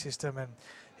coaching system, and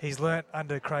he's learnt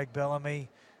under Craig Bellamy.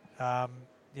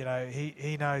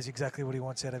 He knows exactly what he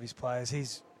wants out of his players.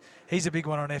 He's a big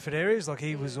one on effort areas. Like,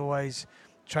 he was always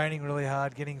training really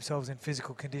hard, getting himself in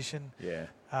physical condition. Yeah.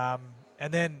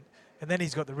 And then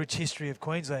he's got the rich history of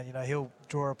Queensland. He'll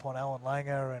draw upon Alan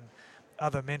Langer and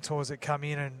other mentors that come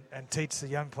in and teach the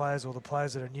young players or the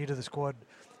players that are new to the squad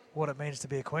what it means to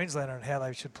be a Queenslander and how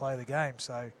they should play the game.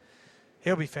 So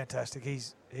he'll be fantastic.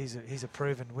 He's a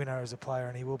proven winner as a player,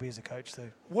 and he will be as a coach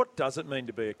too. What does it mean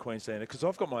to be a Queenslander? Because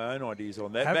I've got my own ideas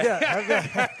on that.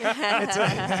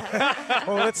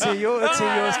 Well, let's hear yours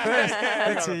first.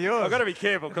 Let's hear yours. I've got to be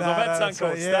careful because I'm at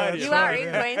Suncorp Stadium. You are in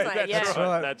Queensland, That's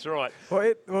right. That's right.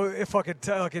 Well, if I could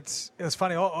tell, it was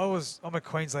funny. I'm a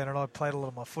Queenslander, and I played a lot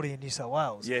of my footy in New South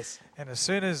Wales. Yes. And as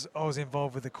soon as I was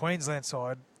involved with the Queensland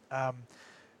side,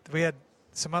 we had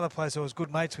some other players who I was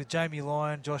good mates with, Jamie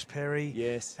Lyon, Josh Perry,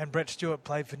 and Brett Stewart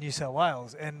played for New South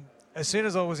Wales. And as soon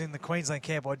as I was in the Queensland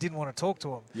camp, I didn't want to talk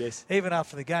to them, even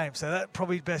after the game. So that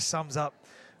probably best sums up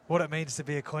what it means to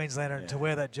be a Queenslander and to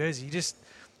wear that jersey.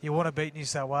 You want to beat New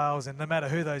South Wales, and no matter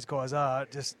who those guys are,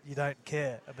 you don't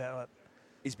care about it.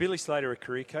 Is Billy Slater a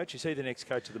career coach? Is he the next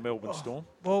coach of the Melbourne Storm?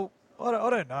 Well, I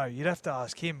don't know. You'd have to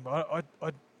ask him. I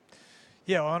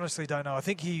honestly don't know. I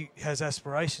think he has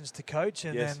aspirations to coach,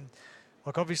 and then,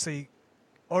 obviously,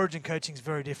 Origin coaching is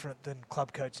very different than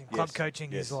club coaching. Club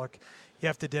coaching is like you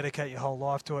have to dedicate your whole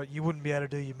life to it. You wouldn't be able to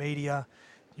do your media.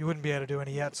 You wouldn't be able to do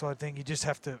any outside thing. You just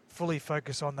have to fully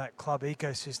focus on that club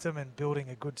ecosystem and building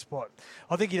a good spot.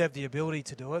 I think he'd have the ability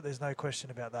to do it. There's no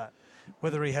question about that.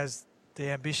 Whether he has the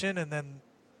ambition and then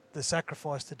the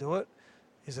sacrifice to do it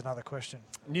is another question.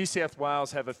 New South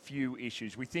Wales have a few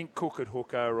issues. We think Cook at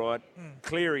hooker, right?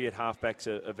 Cleary at halfback's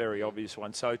a very obvious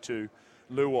one. So too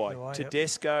Luai.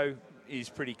 Tedesco is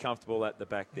pretty comfortable at the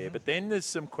back there. But then there's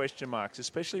some question marks,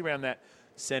 especially around that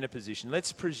centre position.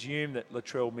 Let's presume that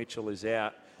Latrell Mitchell is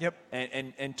out. Yep.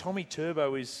 And Tommy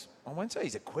Turbo is, I won't say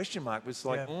he's a question mark, but it's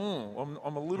like,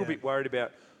 I'm a little bit worried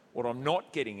about what I'm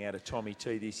not getting out of Tommy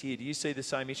T this year. Do you see the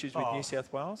same issues with New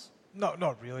South Wales? No,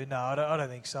 not really. No, I don't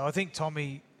think so. I think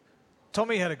Tommy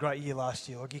had a great year last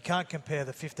year. Like, you can't compare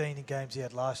the 15 games he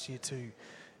had last year to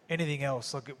anything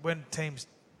else. Like, when teams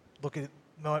look at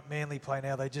Manly play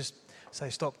now, they just say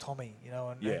stop Tommy,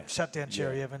 and shut down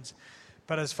Cherry Evans.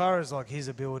 But as far as like his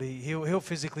ability, he'll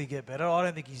physically get better. I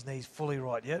don't think his knee's fully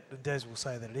right yet, and Des will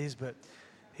say that it is, but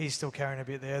he's still carrying a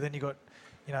bit there. Then you got,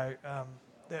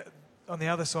 on the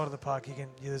other side of the park,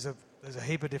 there's a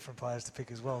heap of different players to pick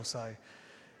as well. So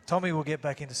Tommy will get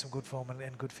back into some good form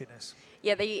and good fitness.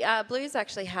 Yeah, the Blues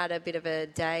actually had a bit of a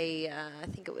day, I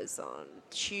think it was on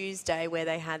Tuesday, where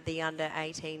they had the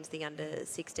under-18s, the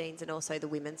under-16s, and also the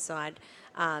women's side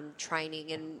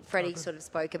training. And Freddie sort of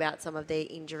spoke about some of their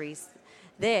injuries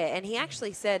there. And he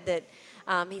actually said that,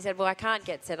 well, I can't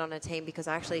get set on a team because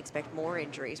I actually expect more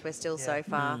injuries. We're still so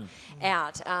far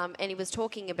out. And he was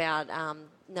talking about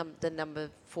the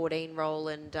number 14 role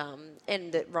and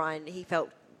that Ryan, he felt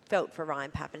for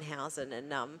Ryan Pappenhausen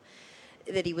and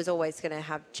that he was always going to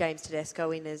have James Tedesco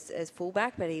in as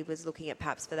fullback, but he was looking at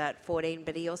Paps for that 14.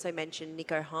 But he also mentioned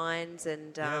Nico Hines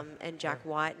and Jack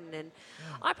Whiten. And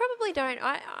I probably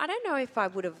I don't know if I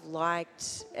would have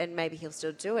liked, and maybe he'll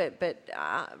still do it, but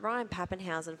Ryan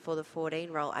Pappenhausen for the 14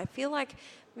 role, I feel like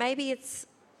maybe it's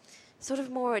sort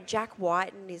of more Jack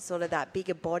Whiten is sort of that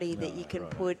bigger body that you can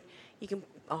put. It's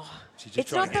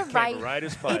not the rate.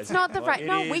 It's not the rate.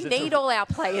 No, we need all our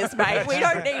players, mate. We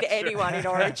don't need anyone in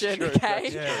Origin,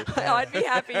 okay? I'd be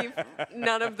happy if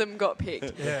none of them got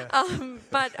picked.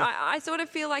 But I sort of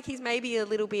feel like he's maybe a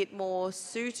little bit more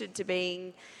suited to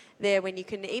being there when you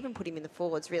can even put him in the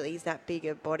forwards, really. He's that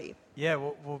bigger body. Yeah,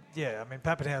 I mean,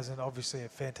 Pappenhausen, obviously a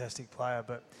fantastic player,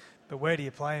 but where do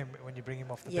you play him when you bring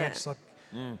him off the bench? Like,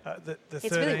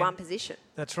 it's really one position.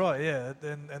 That's right, yeah.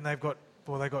 And they've got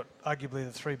arguably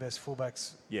the three best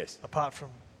fullbacks. Yes. Apart from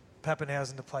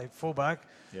Pappenhausen to play fullback.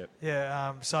 Yep.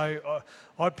 Yeah. So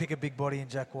I'd pick a big body in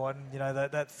Jack Whiten.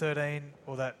 That 13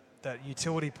 or that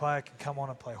utility player can come on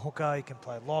and play hooker. He can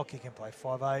play lock. He can play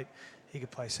 5'8". He could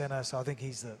play centre. So I think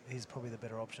he's probably the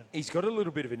better option. He's got a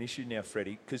little bit of an issue now,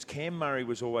 Freddie, because Cam Murray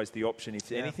was always the option.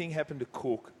 If anything happened to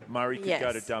Cook, Murray could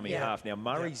go to dummy half. Now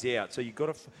Murray's out, so you've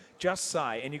got to just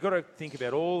say, and you've got to think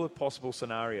about all the possible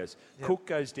scenarios. Cook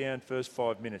goes down first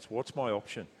 5 minutes. What's my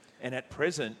option? And at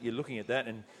present, you're looking at that,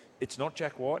 and it's not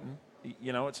Jack Whiten.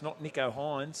 It's not Nico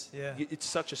Hines. Yeah. It's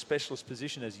such a specialist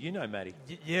position, as you know, Matty.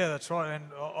 Yeah, that's right. And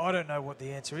I don't know what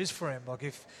the answer is for him. Like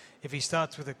if he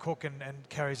starts with a Cook and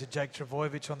carries a Jake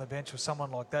Trbojevic on the bench or someone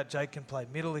like that, Jake can play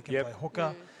middle. He can play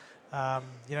hooker.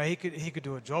 He could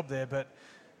do a job there. But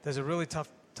there's a really tough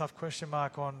question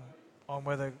mark on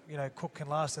whether Cook can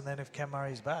last, and then if Cam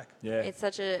Murray's back. Yeah. It's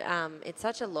such a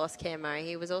loss, Cam Murray.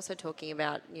 He was also talking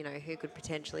about who could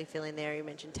potentially fill in there. He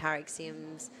mentioned Tarek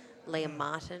Sims, Liam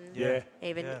Martin.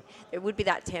 It would be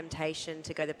that temptation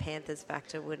to go the Panthers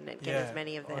factor, wouldn't it? Get as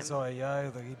many of them. Isaiah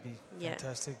Yeo, he'd be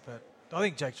fantastic. But I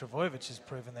think Jake Trbojevic has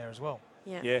proven there as well.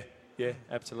 Yeah,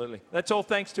 absolutely. That's all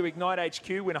thanks to Ignite HQ.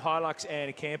 Win a Hilux and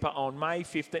a camper on May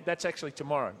 15th. That's actually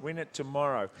tomorrow. Win it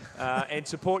tomorrow. And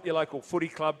support your local footy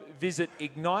club. Visit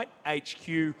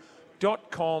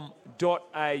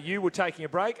ignitehq.com.au. We're taking a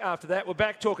break. After that, we're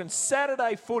back talking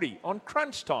Saturday footy on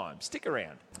Crunch Time. Stick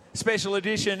around. Special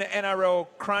edition NRL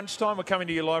Crunch Time. We're coming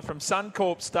to you live from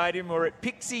Suncorp Stadium. We're at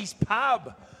Pixie's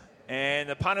Pub. And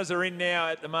the punters are in now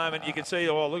at the moment. You can see,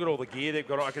 look at all the gear they've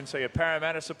got. I can see a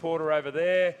Parramatta supporter over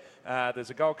there. There's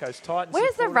a Gold Coast Titans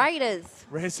Where's supporter. the Raiders?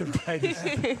 Where's the Raiders?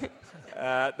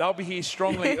 They'll be here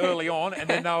strongly early on, and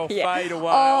then they'll fade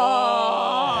away.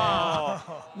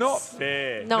 Not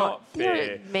fair. Not fair.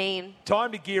 You're mean.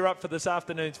 Time to gear up for this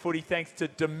afternoon's footy thanks to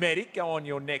Dometic. Go on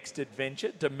your next adventure,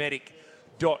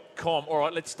 Dometic.com. All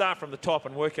right, let's start from the top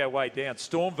and work our way down.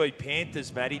 Storm v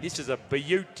Panthers, Matty. This is a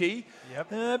beauty.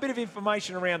 Yep. A bit of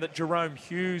information around that Jerome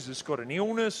Hughes has got an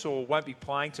illness or won't be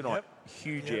playing tonight.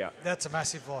 huge Yeah, out. that's a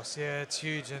massive loss. Yeah, it's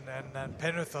huge. And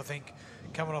Penrith, I think,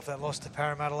 coming off that loss to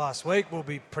Parramatta last week, will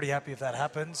be pretty happy if that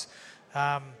happens.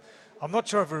 I'm not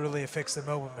sure if it really affects the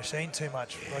Melbourne Machine too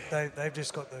much. Like they've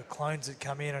just got the clones that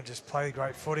come in and just play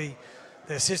great footy.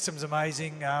 Their system's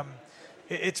amazing.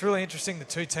 It's really interesting. The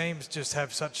two teams just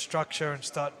have such structure and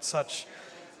such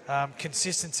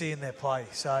consistency in their play.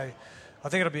 So I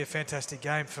think it'll be a fantastic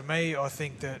game. For me, I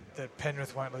think that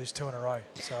Penrith won't lose 2 in a row.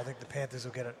 So I think the Panthers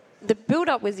will get it. The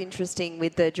build-up was interesting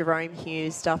with the Jerome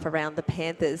Hughes stuff around the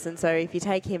Panthers, and so if you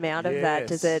take him out of that,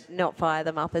 does it not fire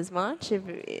them up as much?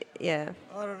 Yeah.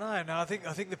 I don't know. No, I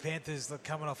think the Panthers, look,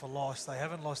 coming off a loss, they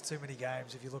haven't lost too many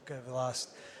games if you look over the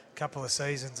last couple of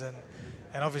seasons, and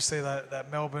obviously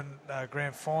that Melbourne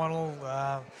grand final,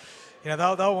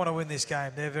 they'll want to win this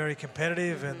game. They're very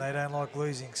competitive and they don't like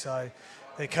losing. So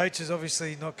their coach is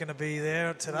obviously not going to be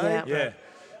there today. Yeah.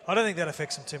 I don't think that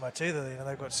affects them too much either.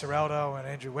 They've got Serraldo and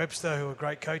Andrew Webster, who are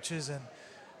great coaches, and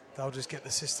they'll just get the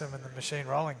system and the machine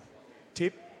rolling.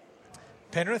 Tip?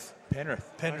 Penrith?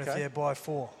 Penrith, yeah, by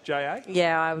 4. J.A.?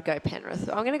 Yeah, I would go Penrith.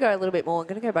 I'm going to go a little bit more. I'm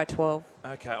going to go by 12.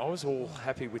 Okay, I was all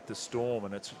happy with the Storm,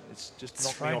 and it's just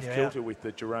knocked me off thrown you kilter with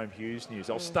the Jerome Hughes news.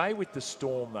 I'll stay with the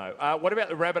Storm, though. What about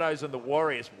the Rabbitohs and the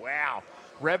Warriors? Wow.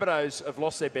 Rabbitohs have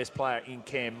lost their best player in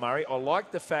Cam Murray. I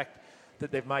like the fact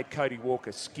that they've made Cody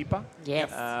Walker skipper. Yes.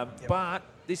 But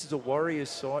this is a Warriors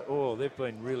side. Oh, they've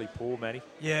been really poor, Matty.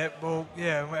 Yeah, well,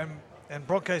 yeah, and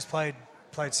Broncos played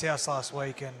South last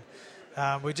week, and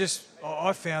I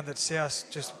found that South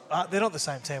just they're not the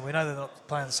same team. We know they're not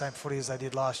playing the same footy as they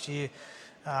did last year.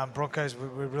 Broncos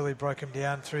we really broke them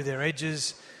down through their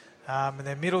edges, and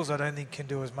their middles I don't think can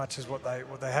do as much as what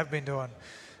they have been doing.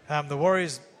 The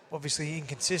Warriors obviously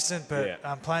inconsistent, but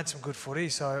playing some good footy.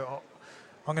 So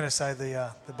I'm going to say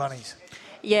the Bunnies.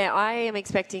 Yeah, I am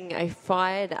expecting a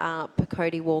fired up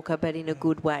Cody Walker, but in a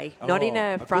good way. Not in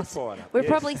a frustrated. We've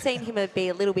probably seen him be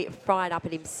a little bit fired up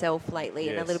at himself lately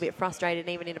and a little bit frustrated.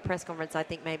 Even in a press conference, I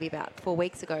think maybe about 4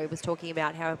 weeks ago, he was talking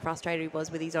about how frustrated he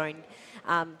was with his own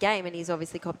game, and he's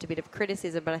obviously copped a bit of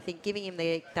criticism. But I think giving him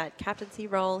that captaincy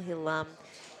role,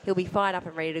 he'll be fired up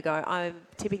and ready to go. I'm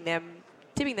tipping them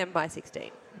by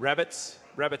 16. Rabbits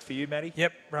for you, Matty?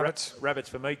 Yep, Rabbits. Rabbits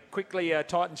for me. Quickly,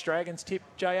 Titans, Dragons tip,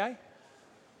 J.A.?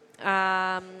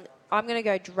 I'm going to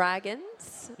go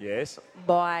Dragons. Yes.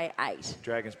 By 8.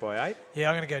 Dragons by 8. Yeah,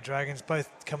 I'm going to go Dragons, both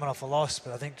coming off a loss,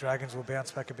 but I think Dragons will bounce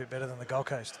back a bit better than the Gold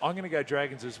Coast. I'm going to go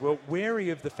Dragons as well, wary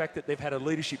of the fact that they've had a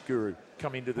leadership guru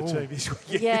come into the team this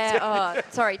week. Titans.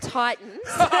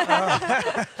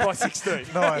 By 16.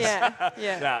 Nice.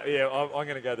 I'm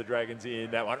going to go the Dragons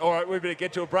in that one. All right, we better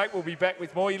get to a break. We'll be back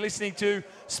with more. You're listening to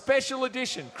Special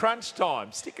Edition Crunch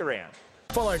Time. Stick around.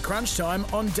 Follow Crunch Time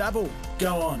on Dabble.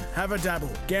 Go on, have a dabble.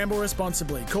 Gamble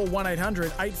responsibly. Call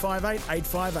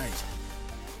 1-800-858-858.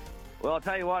 Well, I'll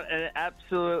tell you what, an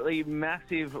absolutely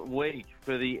massive week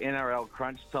for the NRL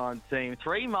Crunch Time team.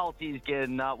 3 multis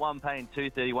getting one paying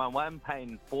 $2.31, one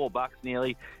paying $4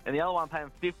 nearly, and the other one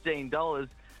paying $15.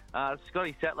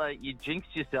 Scotty Sattler, you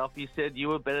jinxed yourself. You said you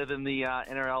were better than the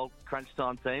NRL Crunch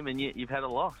Time team, and you've had a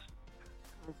loss.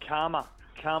 Karma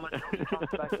comes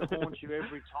back to haunt you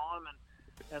every time.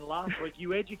 And last week,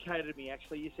 you educated me,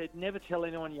 actually. You said never tell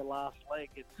anyone your last leg.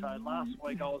 And so last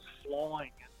week I was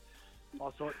flying. And I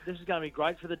thought this is going to be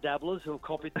great for the dabblers who have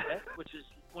copied the bet, which is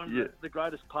one of the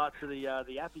greatest parts of the app.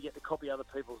 You get to copy other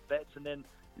people's bets. And then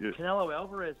Canelo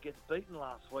Alvarez gets beaten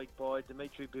last week by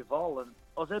Dimitri Bivol. And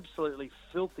I was absolutely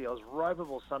filthy. I was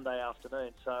ropeable Sunday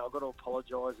afternoon. So I've got to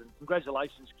apologise. And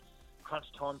congratulations, Crunch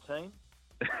Time team.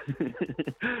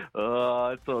 Oh,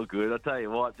 it's all good. I'll tell you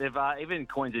what, they've even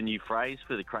coined a new phrase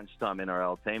for the Crunch Time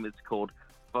NRL team. It's called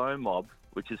FOMOB,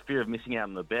 which is fear of missing out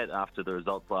on the bet after the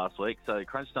results last week. So the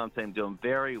Crunch Time team doing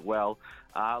very well.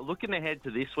 Looking ahead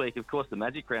to this week, of course, the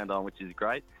Magic round on, which is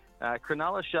great.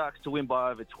 Cronulla Sharks to win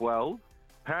by over 12,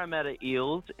 Parramatta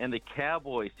Eels and the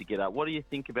Cowboys to get up. What do you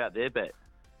think about their bet?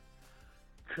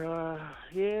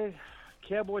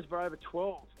 Cowboys by over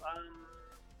 12.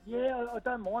 Yeah, I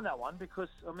don't mind that one because,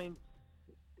 I mean,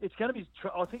 it's going to be.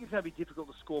 I think it's going to be difficult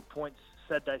to score points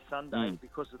Saturday, Sunday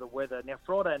because of the weather. Now,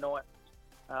 Friday night,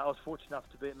 I was fortunate enough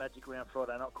to be at Magic Round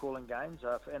Friday night calling games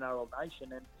for NRL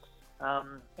Nation,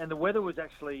 and the weather was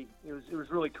actually it was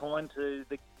really kind to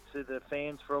the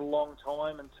fans for a long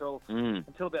time until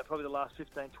about probably the last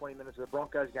 15-20 minutes of the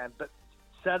Broncos game. But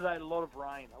Saturday, a lot of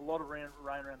rain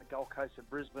around the Gold Coast of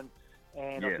Brisbane,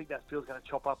 and I think that field's going to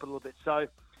chop up a little bit. So.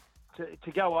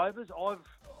 To go overs,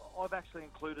 I've actually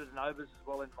included an overs as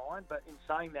well in mind. But in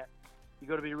saying that, you've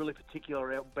got to be really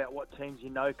particular about what teams you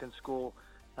know can score.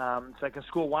 So they can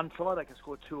score one try, they can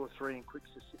score 2 or 3 in quick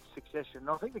succession. And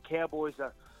I think the Cowboys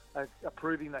are are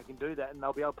proving they can do that, and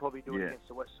they'll be able to probably do it Yeah. against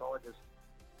the West Siders.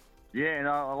 Yeah, and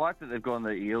I like that they've gone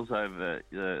the Eels over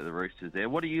the Roosters there.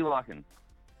 What are you liking?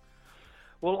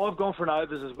 Well, I've gone for an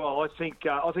overs as well. I think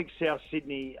South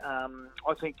Sydney. I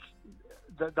think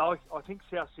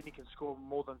South Sydney can score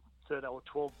more than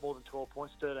 12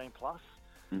 points, 13 plus.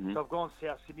 Mhm. So I've gone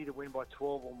South Sydney to win by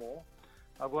 12 or more.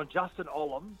 I've gone Justin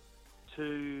Olam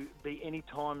to be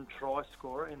any-time try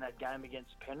scorer in that game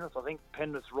against Penrith. I think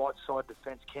Penrith's right side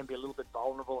defence can be a little bit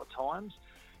vulnerable at times.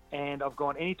 And I've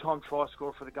gone any-time try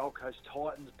scorer for the Gold Coast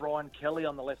Titans, Brian Kelly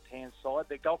on the left-hand side.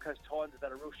 The Gold Coast Titans have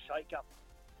had a real shake-up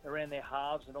around their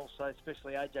halves, and also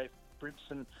especially AJ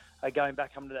Brimson going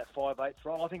back under that 5'8"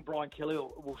 role. I think Brian Kelly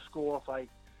will score off a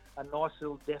nice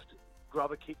little deft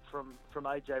grubber kick from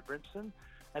AJ Brimson.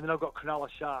 And then I've got Cronulla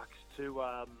Sharks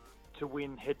to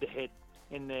win head-to-head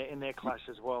in their clash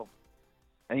as well.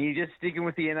 And you're just sticking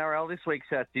with the NRL this week,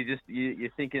 Sats. You're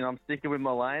thinking, I'm sticking with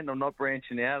my lane. I'm not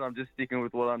branching out. I'm just sticking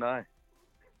with what I know.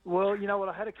 Well, you know what?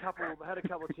 I had a couple of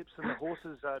tips on the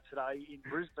horses today in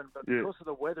Brisbane, but because of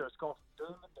the weather, it's gone from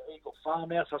Doomben to Eagle Farm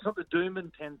now. So it's not the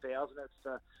Doomben 10,000.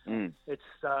 It's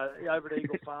over to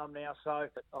Eagle Farm now. So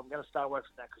I'm going to stay away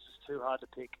from that because it's too hard to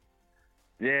pick.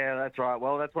 Yeah, that's right.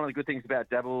 Well, that's one of the good things about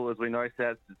Dabble, as we know,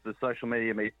 Sats. It's the social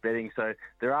media meets betting. So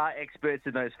there are experts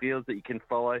in those fields that you can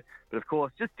follow. But, of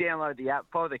course, just download the app.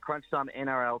 Follow the Crunch Time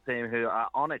NRL team who are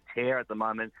on a tear at the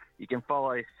moment. You can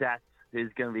follow Sats,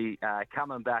 who's going to be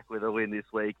coming back with a win this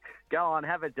week. Go on,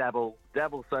 have a dabble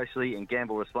socially and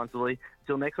gamble responsibly.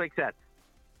 Until next week, Sats.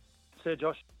 See you,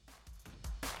 Josh.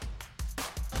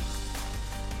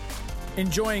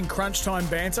 Enjoying Crunch Time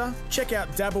banter? Check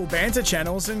out Dabble banter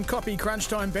channels and copy Crunch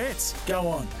Time bets. Go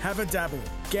on, have a dabble.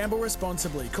 Gamble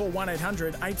responsibly. Call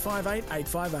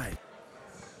 1-800-858-858.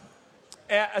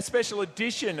 A special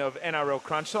edition of NRL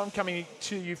Crunch Time coming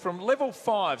to you from Level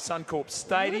 5 Suncorp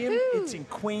Stadium. Woohoo. It's in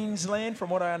Queensland, from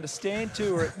what I understand,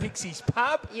 too. We're at Pixie's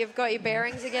Pub. You've got your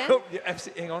bearings again? Oh, yeah,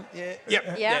 absolutely. Hang on. Yeah.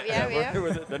 Yep. We're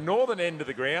at the northern end of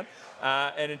the ground,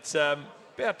 and it's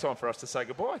about time for us to say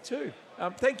goodbye, too.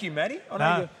 Thank you, Matty. I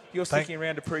know you're sticking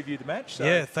around to preview the match. So.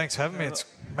 Yeah, thanks for having me.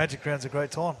 Magic Round's a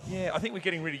great time. Yeah, I think we're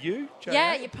getting rid of you, Jay.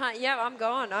 Yeah, I'm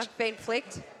gone. I've been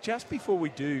flicked. Just before we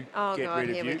do get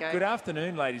rid of you, good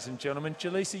afternoon, ladies and gentlemen.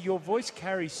 Jaleesa, your voice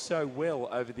carries so well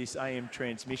over this AM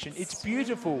transmission. It's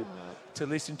beautiful to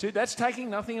listen to. That's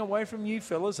taking nothing away from you,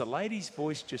 fellas. A lady's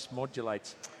voice just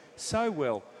modulates so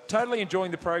well. Totally enjoying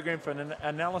the program from an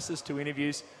analysis to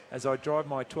interviews as I drive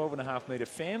my 12.5-metre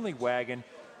family wagon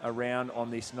around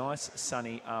on this nice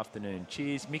sunny afternoon.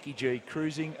 Cheers, Mickey G,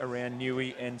 cruising around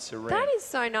Newey and Serene. That is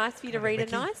so nice for you to read a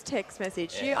nice text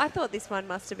message. Yeah. I thought this one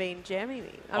must have been Jeremy.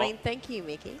 I mean, thank you,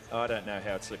 Mickey. I don't know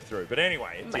how it slipped through, but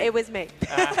anyway. It was me.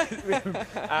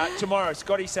 Tomorrow,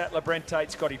 Scotty Sattler, Brent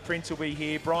Tate, Scotty Prince will be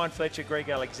here, Brian Fletcher, Greg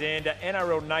Alexander,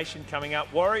 NRL Nation coming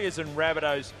up, Warriors and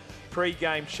Rabbitohs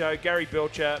pre-game show, Gary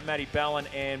Belcher, Matty Ballin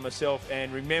and myself.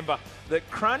 And remember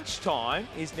that Crunch Time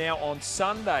is now on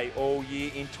Sunday all year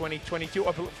in 2022.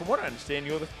 From what I understand,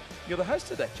 you're the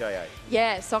host of that, J.A.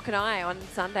 Yeah, Sock and I on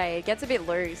Sunday. It gets a bit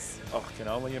loose. Oh, I can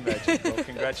only imagine. Well,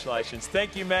 congratulations.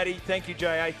 Thank you, Matty. Thank you,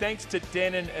 J.A. Thanks to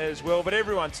Denon as well. But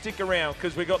everyone, stick around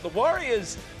because we've got the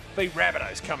Warriors v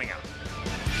Rabbitohs coming up.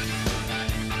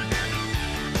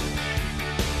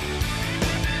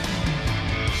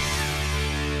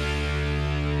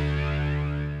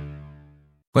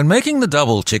 When making the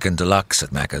double chicken deluxe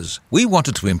at Macca's, we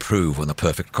wanted to improve on the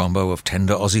perfect combo of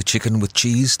tender Aussie chicken with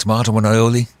cheese, tomato and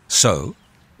aioli. So,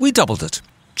 we doubled it.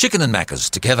 Chicken and Macca's,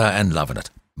 together and loving it.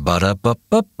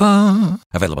 Ba-da-ba-ba-ba.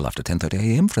 Available after 10:30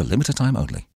 a.m. for a limited time only.